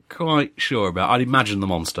 not quite sure about. I'd imagine the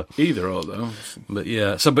monster. Either or, though. But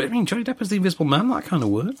yeah, but I mean, Johnny Depp as the Invisible Man, that kind of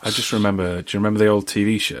works. I just remember, do you remember the old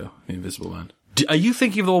TV show, The Invisible Man? Are you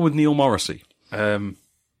thinking of the one with Neil Morrissey?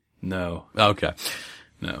 No. Okay.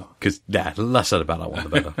 No. Because, less said about that one, the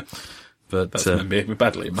better. But, that's behaving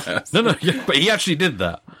badly in my ass. No, but he actually did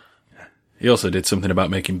that. He also did something about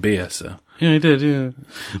making beer, so. Yeah, he did, yeah.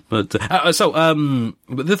 But, but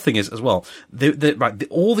the thing is, as well,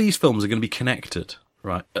 all these films are going to be connected.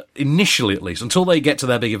 Right, initially at least, until they get to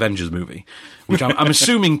their big Avengers movie, which I'm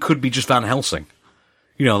assuming could be just Van Helsing.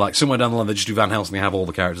 You know, like somewhere down the line they just do Van Helsing, they have all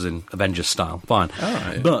the characters in Avengers style, fine. All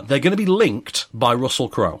right. But they're going to be linked by Russell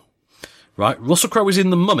Crowe. Right, Russell Crowe is in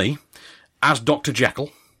The Mummy as Dr. Jekyll.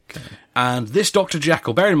 Okay. And this Dr.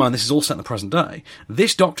 Jekyll, bear in mind this is all set in the present day,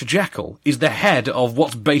 this Dr. Jekyll is the head of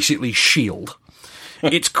what's basically S.H.I.E.L.D.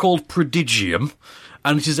 It's called Prodigium.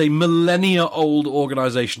 And it is a millennia-old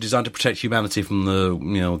organisation designed to protect humanity from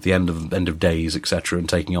the end of days, etc., and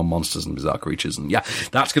taking on monsters and bizarre creatures. And yeah,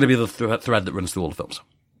 that's going to be the thread that runs through all the films.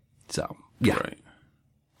 So yeah, right.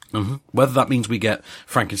 Mm-hmm. Whether that means we get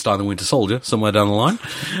Frankenstein and Winter Soldier somewhere down the line,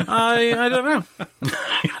 I don't know.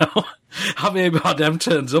 Javier Bardem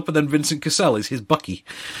turns up, and then Vincent Cassel is his Bucky.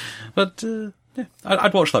 But yeah,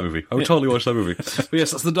 I'd watch that movie. I would totally watch that movie. But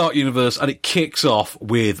yes, that's the Dark Universe, and it kicks off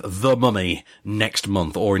with The Mummy next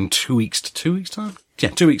month, or in 2 weeks. 2 weeks time?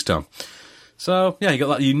 Yeah, 2 weeks time. So yeah, you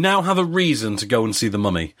got that. You now have a reason to go and see The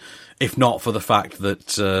Mummy, if not for the fact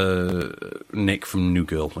that Nick from New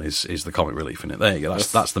Girl is the comic relief in it. There you go.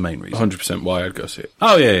 That's the main reason. 100% why I'd go see it.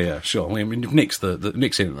 Oh yeah, sure. I mean, if Nick's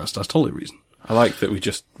Nick's in it, that's totally a reason. I like that we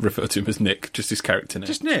just refer to him as Nick, just his character name.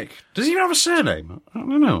 Just Nick. Does he even have a surname? I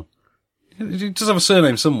don't know. He does have a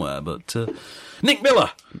surname somewhere, but Nick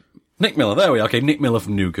Miller. Nick Miller, there we are. Okay, Nick Miller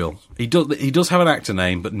from New Girl. He does have an actor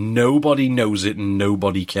name, but nobody knows it and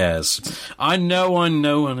nobody cares. I know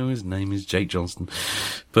his name is Jake Johnston.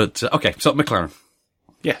 But, okay, so McLaren.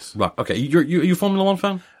 Yes. Right, okay. You're a Formula One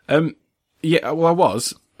fan? Yeah, well, I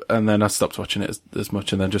was, and then I stopped watching it as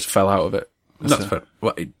much and then just fell out of it. That's fair.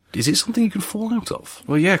 Well, is it something you can fall out of?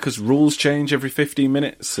 Well, yeah, because rules change every 15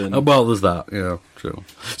 minutes. And... well, there's that, yeah, true.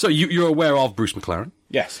 So you're aware of Bruce McLaren?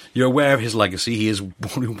 Yes. You're aware of his legacy. He is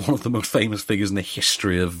one of the most famous figures in the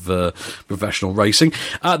history of professional racing.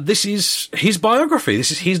 This is his biography.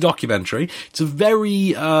 This is his documentary. It's a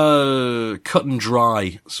very cut and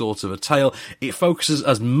dry sort of a tale. It focuses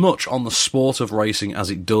as much on the sport of racing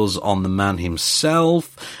as it does on the man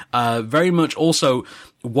himself. Very much also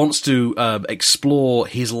wants to explore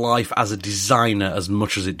his life as a designer as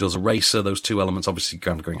much as it does a racer. Those two elements obviously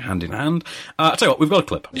kind of going hand in hand. I'll tell you what, we've got a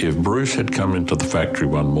clip. If Bruce had come into the factory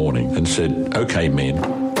one morning and said, "Okay, men,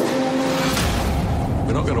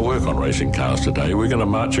 we're not going to work on racing cars today, we're going to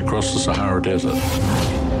march across the Sahara Desert,"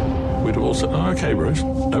 we'd have all said, "Oh, okay, Bruce,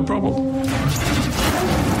 no problem."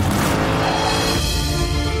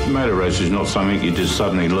 Motor race is not something you just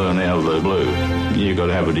suddenly learn out of the blue. You've got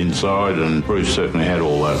to have it inside, and Bruce certainly had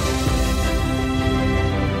all that.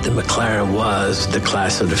 The McLaren was the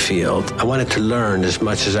class of the field. I wanted to learn as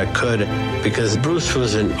much as I could because Bruce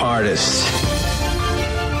was an artist.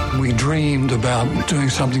 We dreamed about doing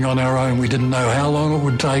something on our own. We didn't know how long it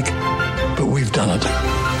would take, but we've done it.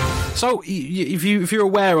 So, if you're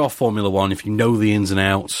aware of Formula One, if you know the ins and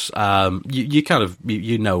outs, you kind of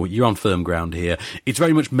you know you're on firm ground here. It's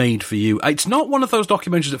very much made for you. It's not one of those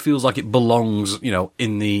documentaries that feels like it belongs,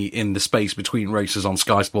 in the space between races on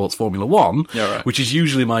Sky Sports Formula One, which is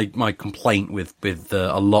usually my complaint with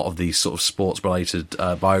a lot of these sort of sports related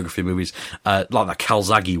biography movies, like that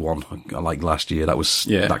Calzaghe one, like last year. That was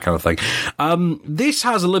that kind of thing. This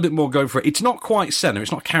has a little bit more going for it. It's not quite Senna.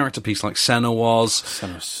 It's not a character piece like Senna was.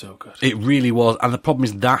 Senna was so good. It really was, and the problem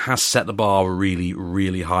is that has set the bar really,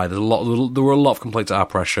 really high. There were a lot of complaints at our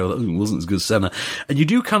press show that it wasn't as good as Senna, and you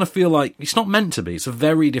do kind of feel like it's not meant to be. It's a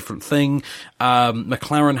very different thing.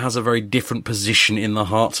 McLaren has a very different position in the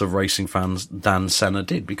hearts of racing fans than Senna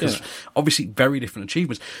did, because obviously very different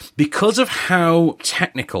achievements. Because of how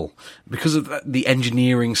technical, because of the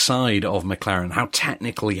engineering side of McLaren, how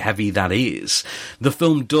technically heavy that is, the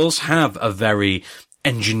film does have a very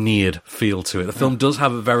engineered feel to it. The film does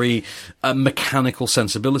have a very mechanical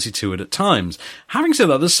sensibility to it at times. Having said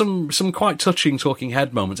that, there's some quite touching talking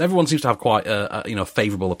head moments. Everyone seems to have quite a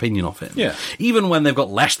favourable opinion of him. Yeah. Even when they've got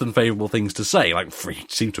less than favourable things to say, like he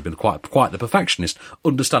seems to have been quite the perfectionist,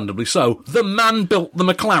 understandably so. The man built the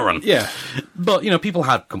McLaren. Yeah. But people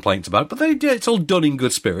had complaints about it, but it's all done in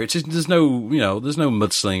good spirits. There's no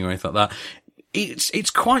mudslinging or anything like that.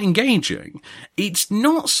 It's quite engaging. It's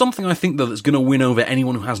not something I think, though, that's going to win over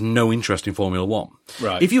anyone who has no interest in Formula One.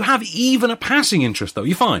 Right. If you have even a passing interest, though,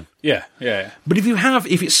 you're fine. Yeah. But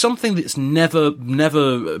if it's something that's never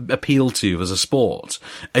appealed to you as a sport,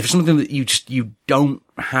 if it's something that you don't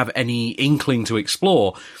have any inkling to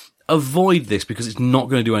explore, avoid this because it's not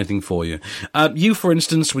going to do anything for you. You, for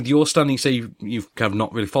instance, with your standing, say you've kind of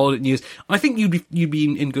not really followed it in years. I think you'd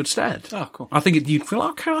be in good stead. Oh, cool. I think you'd feel,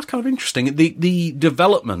 okay, that's kind of interesting. The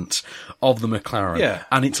development of the McLaren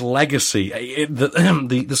and its legacy,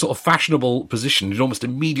 the sort of fashionable position it almost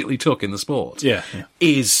immediately took in the sport,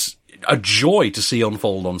 is a joy to see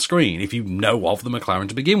unfold on screen if you know of the McLaren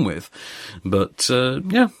to begin with. But,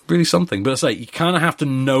 really something. But I say, you kind of have to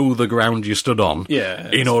know the ground you stood on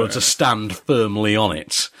in order to stand firmly on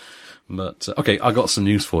it. But, okay, I got some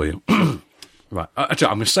news for you. Right. Actually,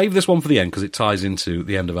 I'm going to save this one for the end because it ties into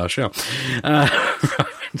the end of our show.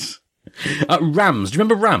 Rams. Do you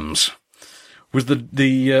remember Rams? Was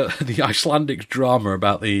the Icelandic drama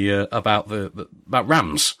about about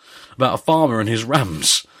rams, about a farmer and his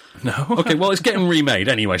rams. No. Okay, well, it's getting remade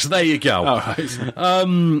anyway, so there you go. Oh, right.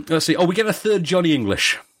 Let's see. We get a third Johnny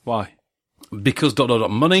English. Why? Because ...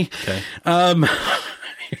 money. Okay.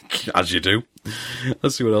 As you do.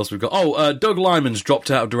 Let's see what else we've got. Doug Liman's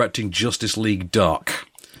dropped out of directing Justice League Dark.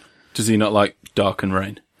 Does he not like Dark and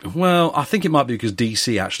Rain? Well, I think it might be because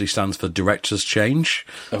DC actually stands for Director's Change.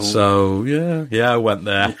 Oh. So, yeah, I went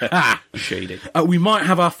there. Shady. We might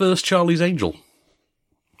have our first Charlie's Angel.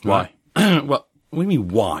 Why? Well, what do you mean,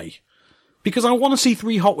 why? Because I want to see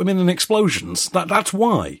 3 hot women and explosions. That's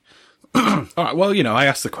why. All right, well, I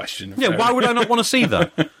asked the question. Yeah, why would I not want to see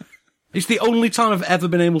that? It's the only time I've ever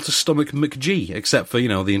been able to stomach McG, except for,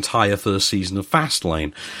 the entire first season of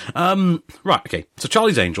Fastlane. Right, okay. So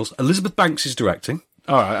Charlie's Angels. Elizabeth Banks is directing.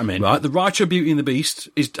 All right, I'm in. Right, The Righteous Beauty and the Beast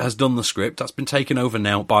has done the script. That's been taken over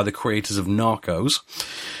now by the creators of Narcos.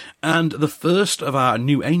 And the first of our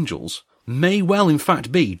new angels may well, in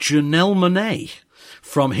fact, be Janelle Monáe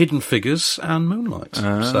from Hidden Figures and Moonlight.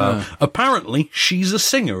 So apparently she's a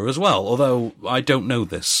singer as well, although I don't know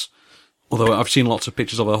this. Although I've seen lots of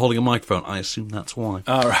pictures of her holding a microphone, I assume that's why.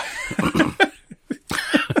 All right.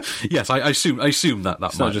 Yes, I assume that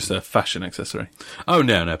it's not just a fashion accessory. Oh,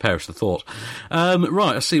 no, perish the thought.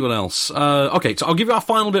 Right, let's see what else. Okay, so I'll give you our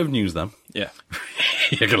final bit of news then. Yeah.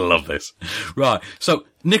 You're going to love this. Right, so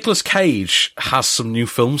Nicolas Cage has some new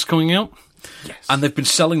films coming out. Yes. And they've been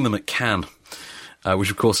selling them at Cannes.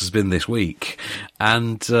 Which of course has been this week.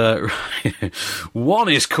 And one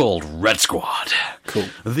is called Red Squad. Cool.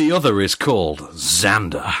 The other is called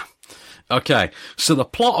Xander. Okay, so the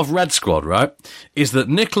plot of Red Squad, right, is that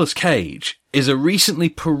Nicolas Cage is a recently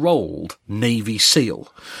paroled Navy SEAL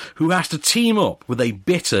who has to team up with a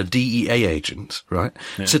bitter DEA agent, right,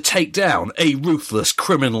 to take down a ruthless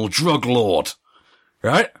criminal drug lord.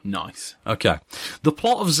 Right? Nice. Okay. The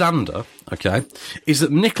plot of Xander, okay, is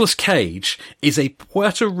that Nicolas Cage is a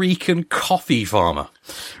Puerto Rican coffee farmer,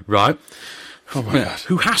 right? Oh my God.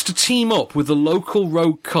 Who has to team up with the local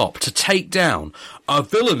rogue cop to take down a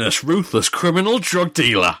villainous, ruthless criminal drug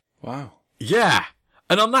dealer. Wow. Yeah.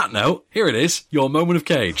 And on that note, here it is, your moment of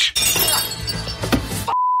Cage.